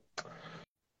soon?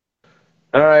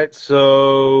 All right,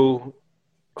 so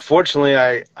fortunately,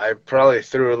 I probably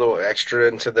threw a little extra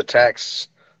into the tax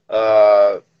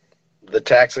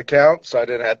account, so I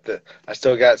didn't have to. I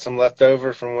still got some left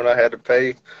over from when I had to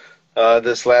pay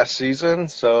this last season,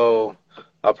 so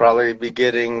I'll probably be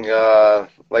getting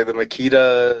like the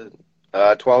Makita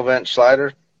 12-inch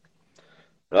slider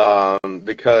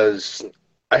because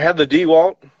I have the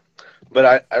DeWalt,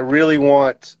 but I really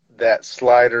want that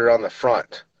slider on the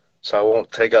front, so I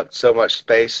won't take up so much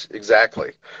space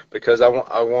exactly because I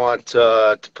want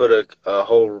to put a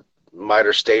whole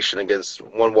miter station against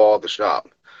one wall of the shop,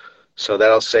 so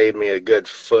that'll save me a good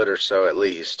foot or so at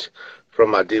least from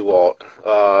my DeWalt.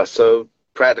 So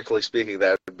practically speaking,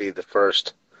 that would be the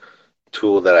first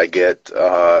tool that I get,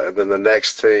 and then the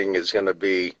next thing is going to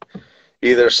be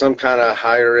either some kind of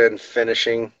higher end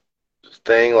finishing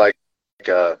thing like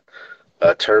a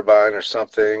turbine or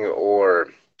something, or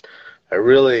I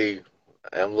really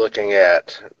am looking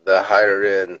at the higher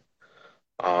end,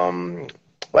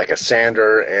 like a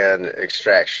sander and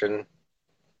extraction,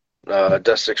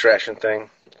 dust extraction thing.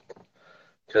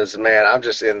 Because man, I'm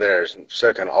just in there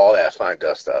soaking all that fine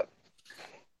dust up.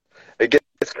 It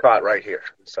gets caught right here,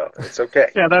 so it's okay.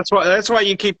 Yeah, that's why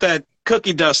you keep that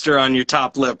cookie duster on your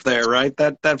top lip there, right?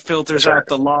 That filters Sure. out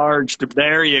the large.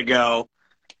 There you go.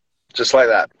 Just like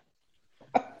that.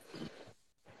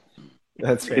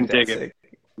 That's You can dig fantastic.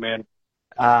 it, man.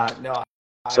 No,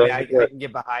 So I can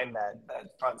get behind that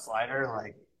front slider.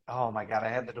 Like, oh my God, I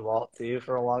had the DeWalt too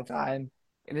for a long time,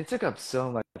 and it took up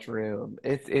so much room.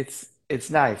 It's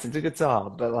nice. It's a good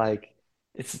song, but like,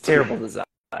 it's a terrible design.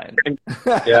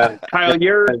 yeah, Kyle,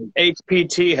 your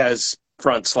HPT has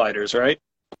front sliders, right?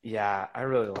 Yeah, I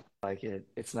really like it.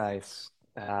 It's nice,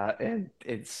 and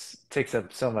it's takes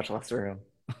up so much less room.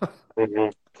 hmm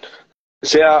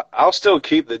See, I'll still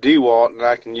keep the DeWalt, and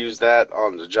I can use that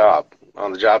on the job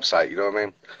site. You know what I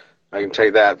mean? I can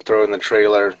take that, throw it in the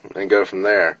trailer, and go from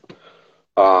there.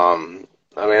 I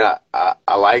mean,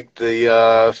 I like the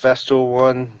Festool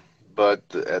one, but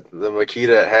the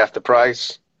Makita at half the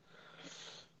price.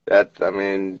 I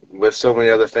mean, with so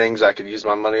many other things I could use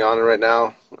my money on right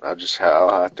now,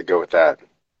 I'll have to go with that.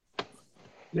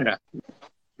 Yeah.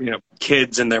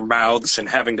 Kids in their mouths and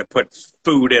having to put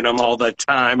food in them all the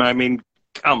time. I mean,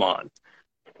 come on.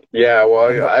 Yeah, well,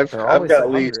 And I've they're I've always got so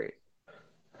at least. hungry.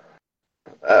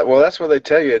 Well, that's what they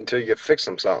tell you until you fix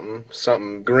them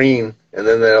something green, and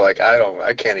then they're like,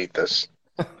 I can't eat this.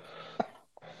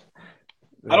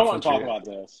 I don't want to talk about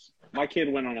this. My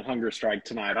kid went on a hunger strike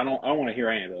tonight. I don't want to hear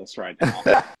any of this right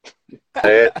now.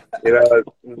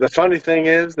 The funny thing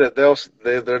is that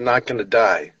they're not going to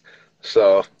die,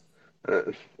 so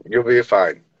you'll be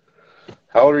fine.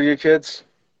 How old are your kids?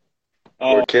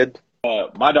 Or kid?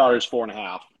 My daughter's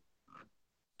 4.5.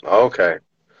 Okay,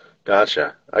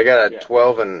 gotcha. I got a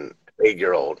 12 and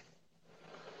 8-year-old.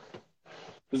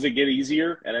 Does it get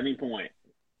easier at any point?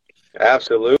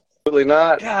 Absolutely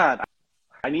not. God,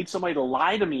 I need somebody to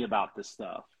lie to me about this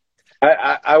stuff.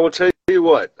 I will tell you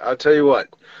what. I'll tell you what.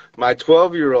 My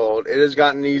 12-year-old, it has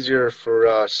gotten easier for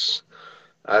us,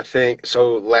 I think.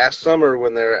 So last summer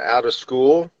when they're out of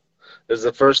school is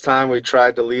the first time we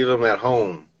tried to leave them at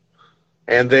home.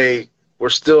 And they were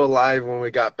still alive when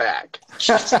we got back.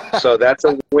 So that's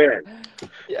a win.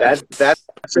 Yes.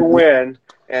 That's a win.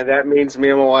 And that means me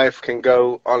and my wife can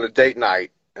go on a date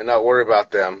night and not worry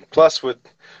about them. Plus,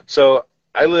 so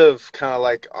I live kind of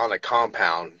like on a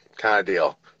compound kind of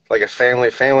deal, like a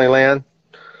family land.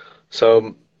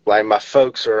 So, like, my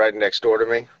folks are right next door to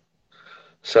me.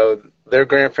 So their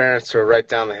grandparents are right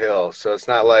down the hill. So it's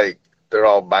not like they're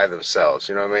all by themselves.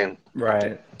 You know what I mean?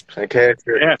 Right. In case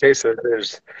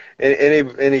there's any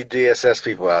DSS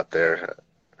people out there,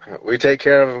 we take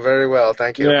care of them very well.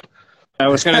 Thank you. Yeah. I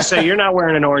was going to say, you're not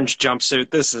wearing an orange jumpsuit.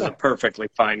 This is a perfectly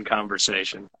fine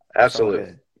conversation.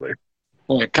 Absolutely.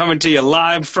 Coming to you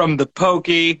live from the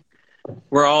Pokey.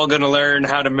 We're all going to learn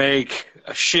how to make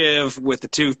a shiv with a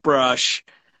toothbrush,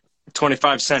 a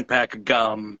 25-cent pack of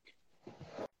gum,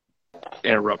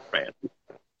 and a rubber band.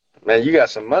 Man, you got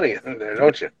some money in there,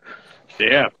 don't you?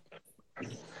 Yeah.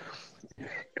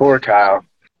 Poor Kyle.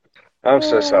 I'm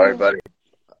so sorry, buddy.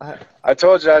 I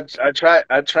told you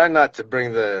I try not to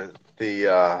bring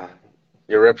your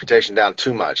reputation down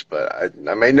too much, but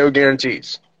I made no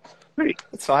guarantees.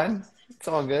 It's fine. It's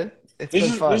all good. It's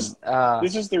been fun.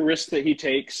 This is the risk that he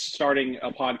takes starting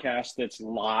a podcast that's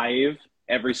live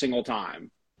every single time.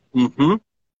 Mm-hmm.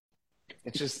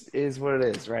 It just is what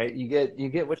it is, right? You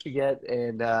get what you get,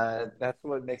 and that's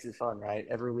what makes it fun, right?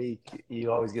 Every week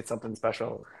you always get something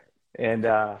special, and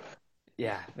that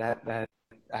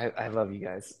I love you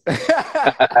guys.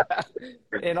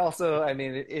 And also, I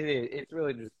mean, it's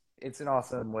really just it's an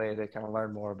awesome way to kind of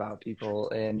learn more about people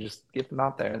and just get them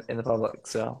out there in the public.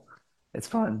 So it's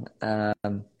fun.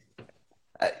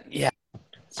 Yeah.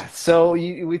 So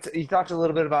you talked a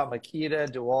little bit about Makita,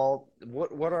 DeWalt.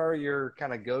 What are your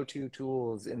kind of go-to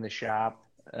tools in the shop?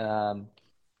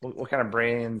 What kind of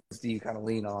brands do you kind of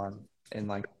lean on and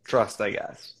like trust, I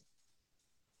guess?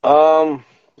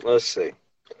 Let's see.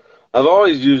 I've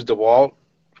always used DeWalt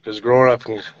because growing up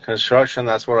in construction,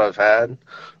 that's what I've had.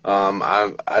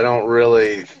 I don't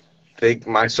really think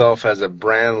myself as a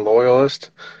brand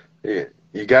loyalist.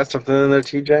 You got something in there,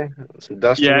 TJ? Some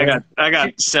dust? Yeah, I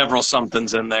got several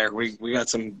somethings in there. We got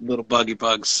some little buggy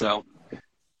bugs. So.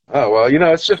 Oh well,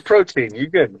 it's just protein. You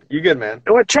good, man.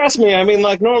 Well, trust me. I mean,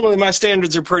 like normally my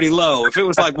standards are pretty low. If it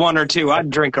was like 1 or 2, I'd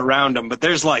drink around them. But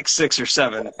there's like 6 or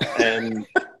 7, and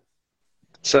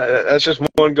so that's just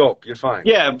one gulp. You're fine.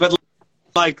 Yeah, but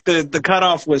like the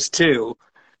cutoff was 2.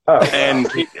 Oh, and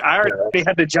I already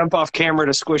had to jump off camera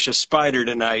to squish a spider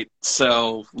tonight.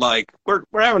 So like we're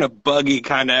having a buggy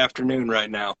kind of afternoon right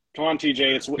now. Come on,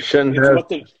 TJ.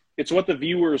 It's what the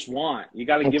viewers want. You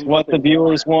got to give them what the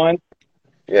viewers want.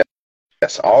 Yeah,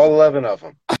 yes, all 11 of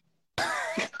them.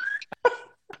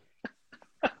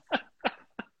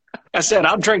 I said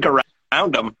I'll drink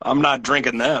around them. I'm not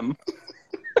drinking them.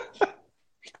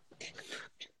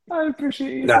 I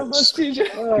appreciate you so much, TJ.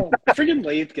 Oh, freaking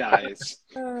late, guys.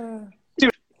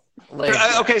 Dude,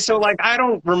 okay, so like I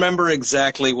don't remember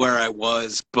exactly where I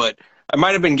was, but I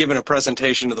might have been given a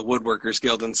presentation to the Woodworkers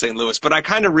Guild in St. Louis. But I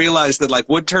kind of realized that like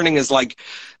wood turning is like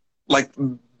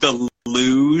the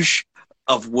luge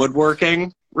of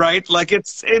woodworking, right? Like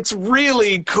it's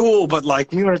really cool, but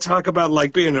like you want to talk about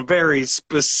like being a very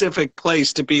specific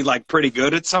place to be like pretty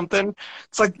good at something.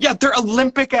 It's like, yeah, they're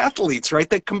Olympic athletes, right?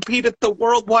 They compete at the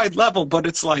worldwide level, but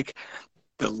it's like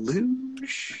the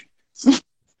luge.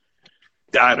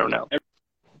 I don't know.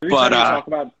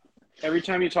 Every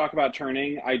time you talk about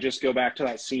turning, I just go back to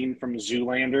that scene from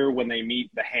Zoolander when they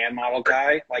meet the hand model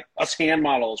guy. Like, us hand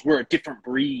models, we're a different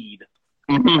breed.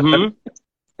 Mm-hmm.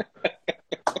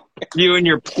 You and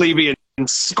your plebeian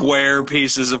square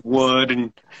pieces of wood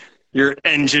and your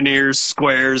engineer's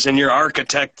squares and your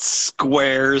architect's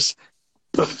squares.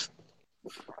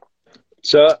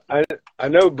 So I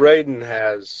know Braden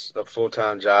has a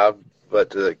full-time job, but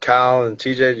Kyle and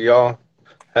TJ, do y'all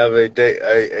have a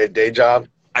day job?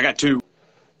 I got 2.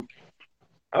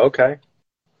 Okay.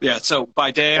 Yeah, so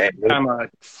by day, I'm a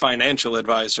financial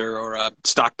advisor or a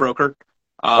stockbroker,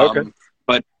 Okay.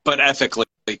 but ethically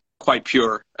quite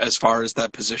pure as far as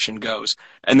that position goes.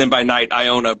 And then by night, I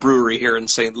own a brewery here in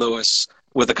St. Louis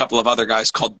with a couple of other guys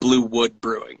called Blue Wood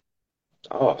Brewing.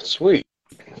 Oh, sweet.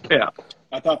 Yeah.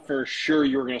 I thought for sure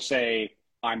you were going to say,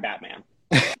 I'm Batman.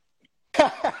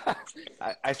 I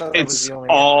thought that was It's the only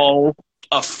all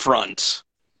a front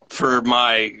for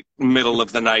my middle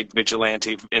of the night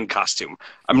vigilante in costume.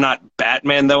 I'm not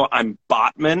Batman though. I'm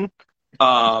Botman.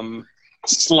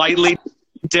 Slightly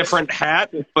different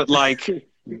hat, but like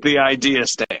the idea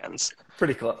stands.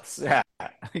 pretty close. Yeah, I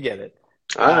get it.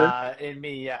 All right. In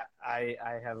me, yeah, I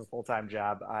have a full-time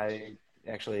job. I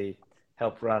actually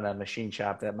help run a machine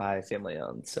shop that my family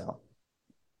owns. So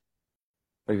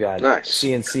we've got Nice.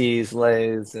 CNCs,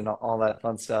 lathes, and all that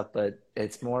fun stuff, but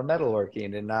it's more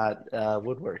metalworking and not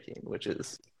woodworking, which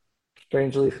is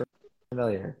strangely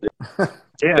familiar.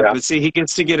 Yeah, but see, he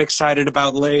gets to get excited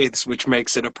about lathes, which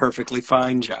makes it a perfectly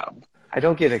fine job. I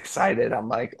don't get excited. I'm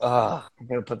like, oh, I'm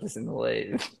going to put this in the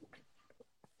lathe.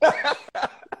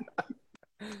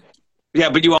 Yeah,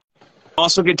 but you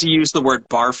also get to use the word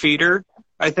bar feeder,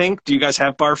 I think. Do you guys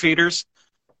have bar feeders?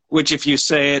 Which, if you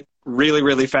say it really,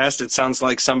 really fast, it sounds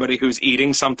like somebody who's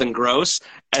eating something gross.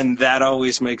 And that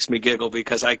always makes me giggle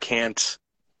because I can't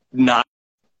not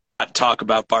talk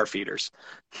about bar feeders.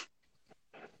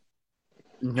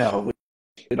 No,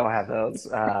 we don't have those.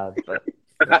 But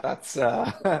that's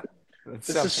This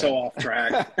is so off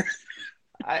track.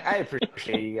 I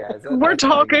appreciate you guys. We're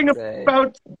talking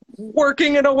about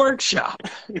working in a workshop.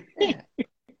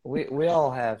 We all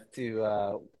have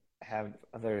to have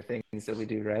other things that we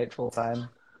do, right? Full time,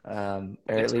 or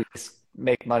at least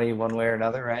make money one way or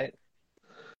another, right?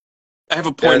 I have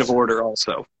a point of order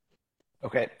also.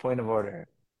 Okay, point of order.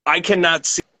 I cannot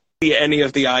see any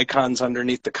of the icons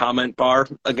underneath the comment bar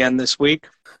again this week.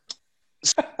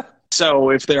 So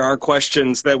if there are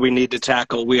questions that we need to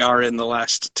tackle, we are in the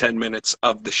last 10 minutes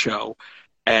of the show.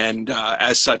 And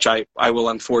as such, I will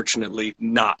unfortunately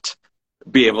not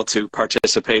be able to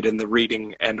participate in the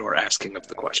reading and or asking of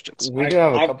the questions. We do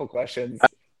have a couple questions.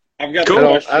 I've got Cool. the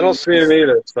questions. I don't see it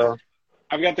either. So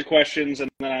I've got the questions,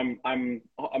 and then I'm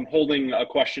holding a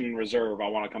question in reserve. I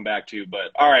want to come back to,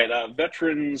 but all right.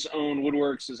 Veterans Own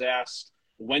Woodworks has asked,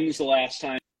 "When's the last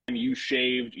time you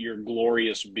shaved your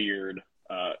glorious beard?"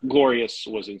 Glorious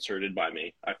was inserted by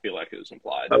me. I feel like it was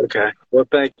implied. okay. Well,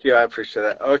 thank you. I appreciate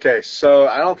that. Okay, so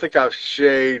I don't think I've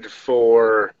shaved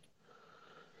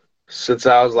since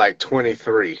I was like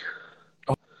 23.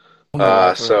 So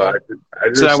I just, So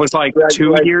that was like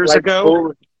 2 years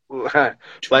ago? Like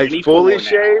fully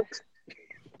shaved?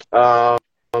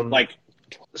 Like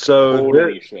so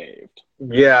totally shaved.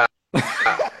 Yeah.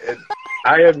 I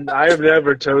have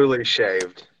never totally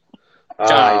shaved.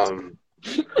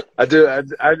 I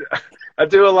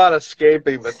do a lot of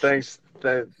scaping, but thanks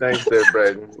there,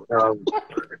 Braden. You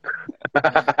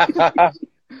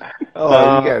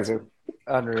guys are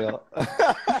unreal.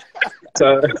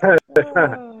 So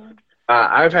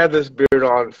I've had this beard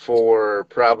on for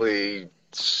probably,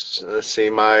 let's see,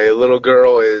 my little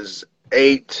girl is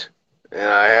 8,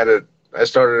 and I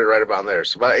started it right about there.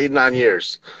 So about 8, 9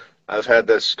 years I've had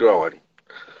this growing.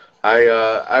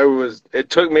 It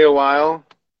took me a while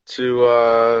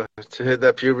to hit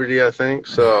that puberty, I think.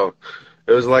 So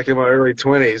it was like in my early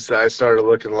 20s that I started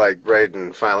looking like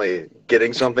Braden, finally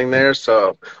getting something there.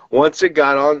 So once I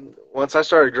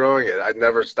started growing it, I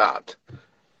never stopped.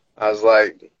 I was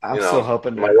like, I'm still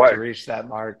hoping to reach that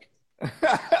mark.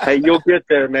 Hey, you'll get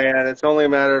there, man. It's only a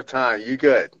matter of time. You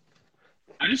good?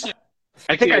 I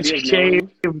think I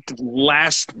shaved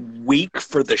last week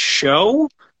for the show,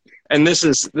 and this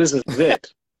is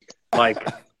it. Like,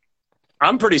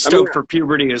 I'm pretty stoked for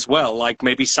puberty as well. Like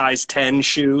maybe size 10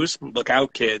 shoes. Look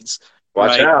out, kids!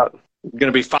 Watch out. I'm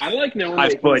gonna be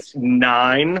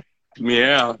 5'9".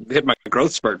 Yeah, hit my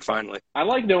growth spurt finally. I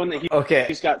like knowing that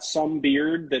he's got some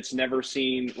beard that's never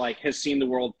seen, like, has seen the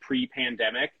world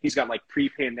pre-pandemic. He's got like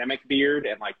pre-pandemic beard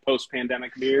and like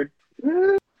post-pandemic beard.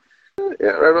 Yeah,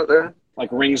 right about there. Like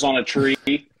rings on a tree.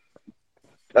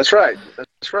 That's right.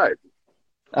 That's right.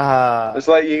 It's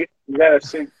like you gotta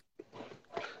see.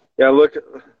 Yeah, look.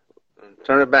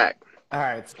 Turn it back. All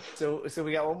right. So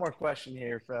we got one more question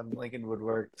here from Lincoln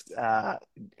Woodworks,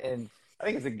 and I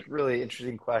think it's a really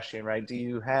interesting question, right? Do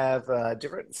you have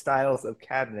different styles of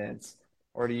cabinets,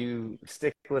 or do you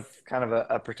stick with kind of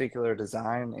a particular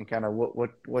design, and kind of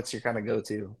what's your kind of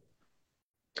go-to?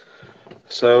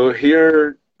 So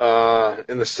here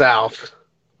in the South,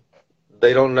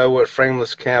 they don't know what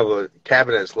frameless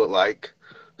cabinets look like.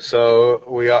 So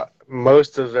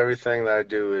most of everything that I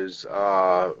do is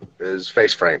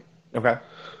face frame. Okay.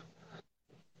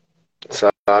 So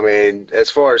I mean, as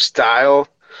far as style,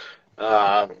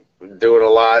 uh, doing a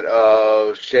lot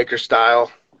of shaker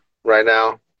style right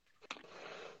now.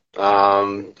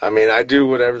 I mean, I do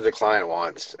whatever the client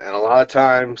wants, and a lot of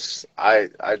times I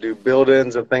do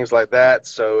build-ins and things like that,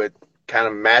 so it kind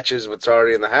of matches what's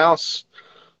already in the house.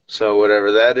 So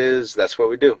whatever that is, that's what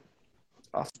we do.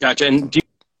 Awesome. Gotcha. And do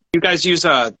you guys use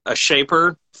a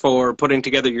shaper for putting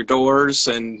together your doors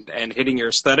and hitting your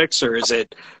aesthetics, or is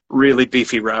it really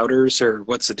beefy routers, or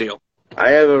what's the deal?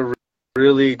 I have a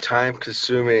really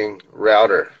time-consuming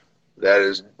router that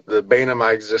is the bane of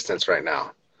my existence right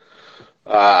now.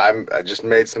 I just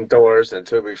made some doors, and it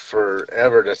took me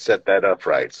forever to set that up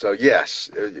right. So yes,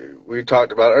 we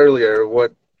talked about earlier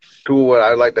what tool would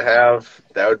I like to have.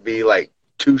 That would be like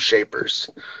 2 shapers,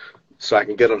 so I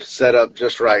can get them set up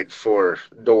just right for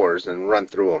doors and run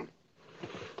through them.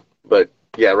 But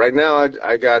yeah, right now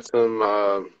I got some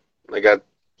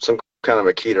kind of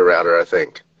Akita router, I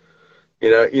think.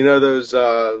 You know those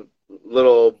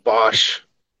little Bosch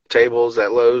tables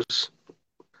at Lowe's.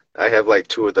 I have like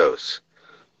 2 of those.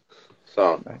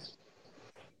 So Nice.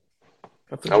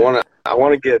 I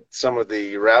want to get some of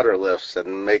the router lifts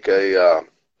and make a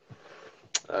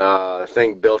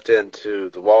thing built into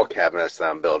the wall cabinets that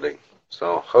I'm building.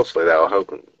 So hopefully that will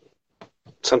happen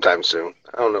sometime soon.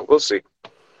 I don't know. We'll see.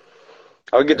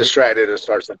 I'll get distracted and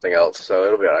start something else, so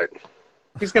it'll be all right.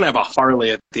 He's going to have a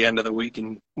Harley at the end of the week,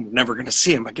 and we're never going to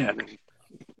see him again.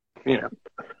 You know,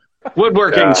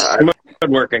 woodworking.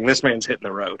 This man's hitting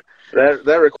the road. That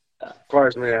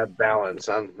requires me to have balance.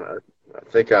 I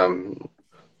think I'm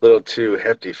a little too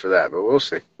hefty for that, but we'll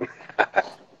see. All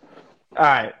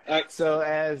right. So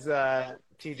as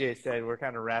TJ said, we're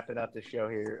kind of wrapping up the show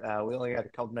here. We only got a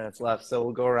couple minutes left, so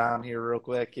we'll go around here real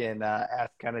quick and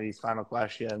ask kind of these final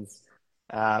questions.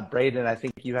 Braden, I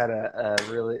think you had a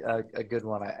really good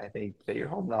one. I think that you're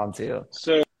holding on to.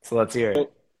 So let's hear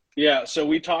it. Yeah. So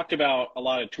we talked about a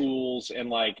lot of tools and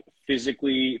like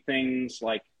physically things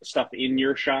like stuff in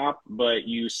your shop, but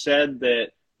you said that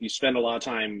you spend a lot of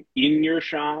time in your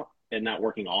shop and not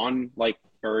working on like,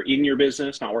 or in your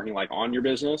business, not working like on your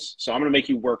business. So I'm going to make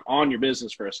you work on your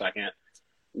business for a second.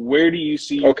 Where do you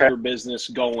see your business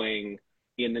going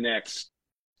in the next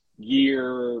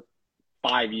year,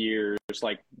 5 years?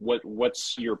 Like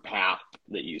what's your path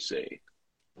that you see?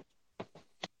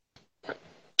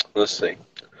 Let's see.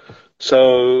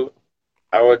 So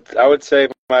I would say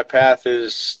my path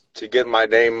is to get my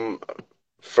name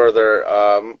further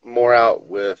more out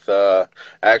with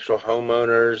actual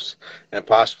homeowners and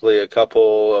possibly a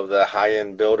couple of the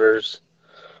high-end builders,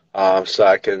 so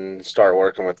I can start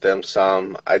working with them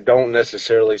some. I don't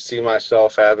necessarily see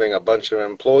myself having a bunch of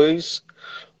employees.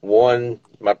 One,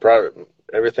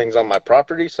 everything's on my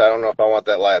property, so I don't know if I want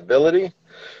that liability.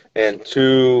 And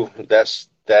 2, that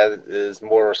is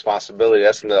more responsibility.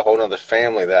 That's a whole other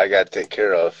family that I got to take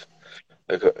care of,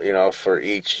 for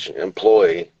each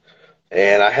employee.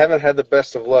 And I haven't had the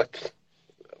best of luck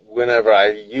whenever I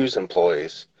use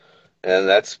employees, and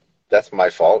that's my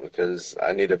fault because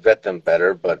I need to vet them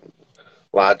better. But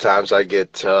a lot of times I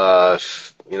get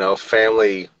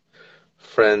family,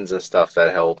 friends, and stuff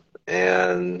that help,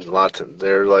 and a lot of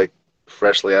they're like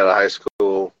freshly out of high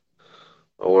school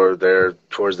or they're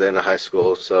towards the end of high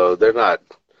school, so they're not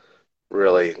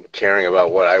really caring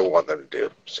about what I want them to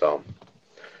do. So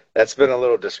that's been a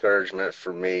little discouragement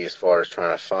for me as far as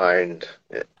trying to find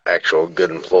actual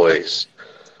good employees.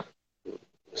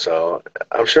 So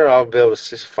I'm sure I'll be able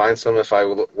to find some if I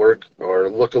work or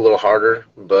look a little harder,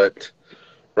 but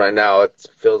right now it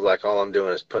feels like all I'm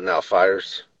doing is putting out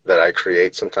fires that I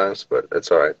create sometimes, but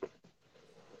it's all right.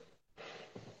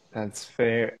 That's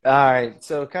fair. All right.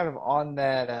 So kind of on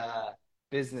that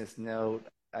business note,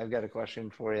 I've got a question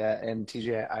for you. And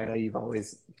TJ, I know you've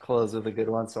always closed with a good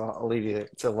one, so I'll leave you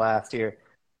to last here.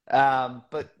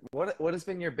 But what has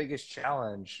been your biggest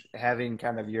challenge having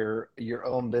kind of your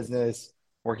own business,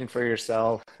 working for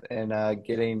yourself, and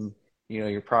getting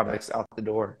your products out the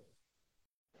door?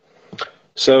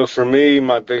 So for me,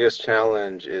 my biggest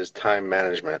challenge is time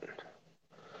management.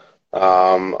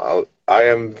 I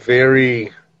am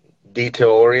very detail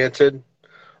oriented,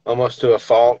 almost to a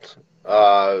fault.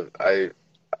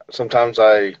 Sometimes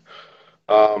I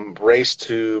race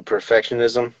to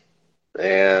perfectionism,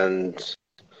 and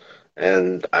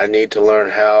I need to learn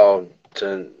how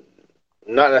to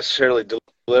not necessarily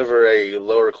deliver a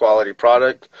lower quality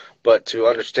product, but to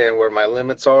understand where my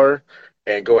limits are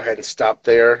and go ahead and stop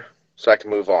there so I can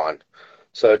move on.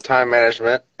 So time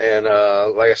management, and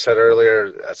like I said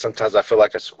earlier, sometimes I feel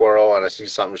like a squirrel and I see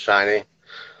something shiny.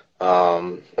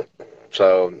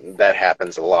 So that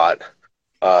happens a lot,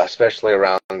 especially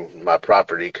around my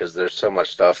property because there's so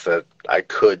much stuff that I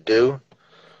could do.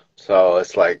 So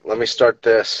it's like, let me start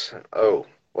this. Oh,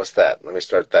 what's that? Let me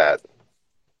start that.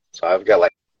 So I've got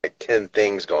like 10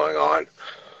 things going on.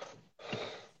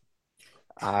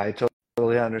 I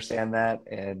totally understand that,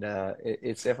 and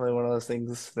it's definitely one of those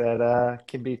things that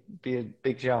can be a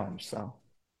big challenge. So,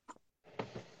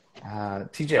 All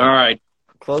TJ, right.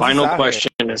 close us Final out here.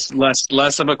 question is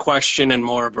less of a question and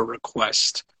more of a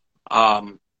request.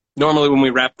 Normally, when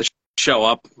we wrap the show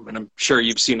up, and I'm sure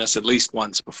you've seen us at least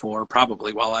once before,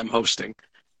 probably while I'm hosting,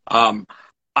 um,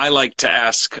 I like to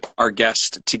ask our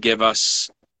guest to give us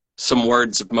some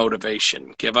words of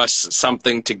motivation, give us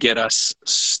something to get us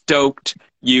stoked,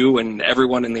 you and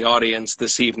everyone in the audience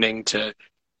this evening, to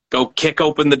go kick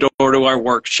open the door to our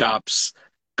workshops,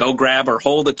 go grab or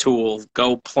hold a tool,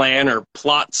 go plan or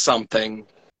plot something,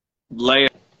 lay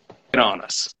it on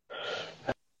us.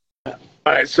 All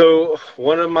right, so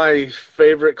one of my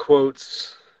favorite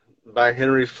quotes by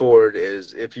Henry Ford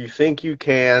is, if you think you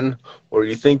can or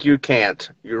you think you can't,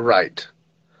 you're right.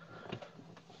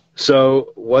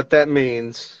 So what that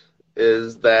means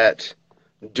is that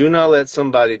do not let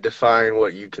somebody define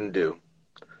what you can do.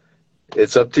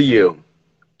 It's up to you.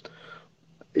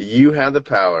 You have the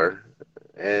power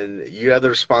and you have the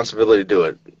responsibility to do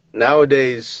it.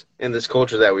 Nowadays, in this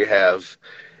culture that we have,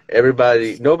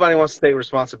 nobody wants to take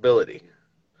responsibility.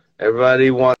 Everybody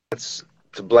wants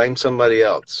to blame somebody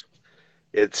else.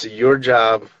 It's your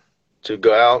job to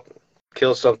go out,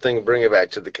 kill something, bring it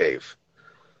back to the cave.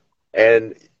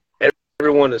 And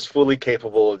everyone is fully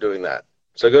capable of doing that.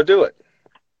 So go do it.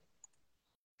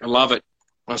 I love it.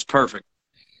 That's perfect.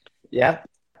 Yeah,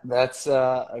 that's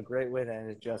a great way to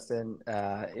end it, Justin.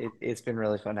 It's been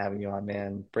really fun having you on,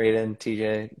 man. Braden,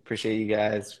 TJ, appreciate you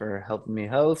guys for helping me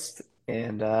host,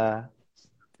 and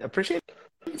appreciate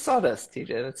the sawdust,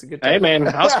 TJ. That's a good Hey, touch. man,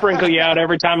 I'll sprinkle you out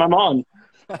every time I'm on.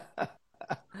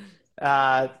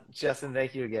 Justin,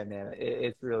 thank you again, man.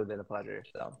 It's really been a pleasure.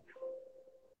 So,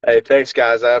 Hey, thanks,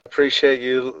 guys. I appreciate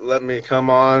you letting me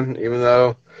come on, even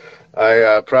though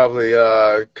I probably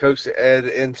coaxed Ed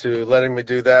into letting me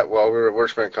do that while we were at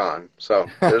Worshman Con. So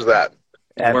there's that.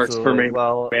 Works for absolutely. me,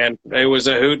 Well, man. It was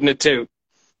a hoot and a toot.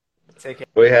 take care,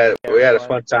 We had a everyone.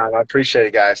 fun time. I appreciate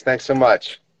it, guys. Thanks so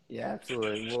much. Yeah,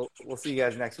 absolutely. We'll see you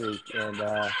guys next week. And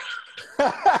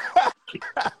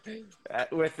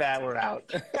with that, we're out.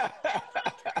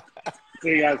 See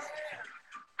you guys.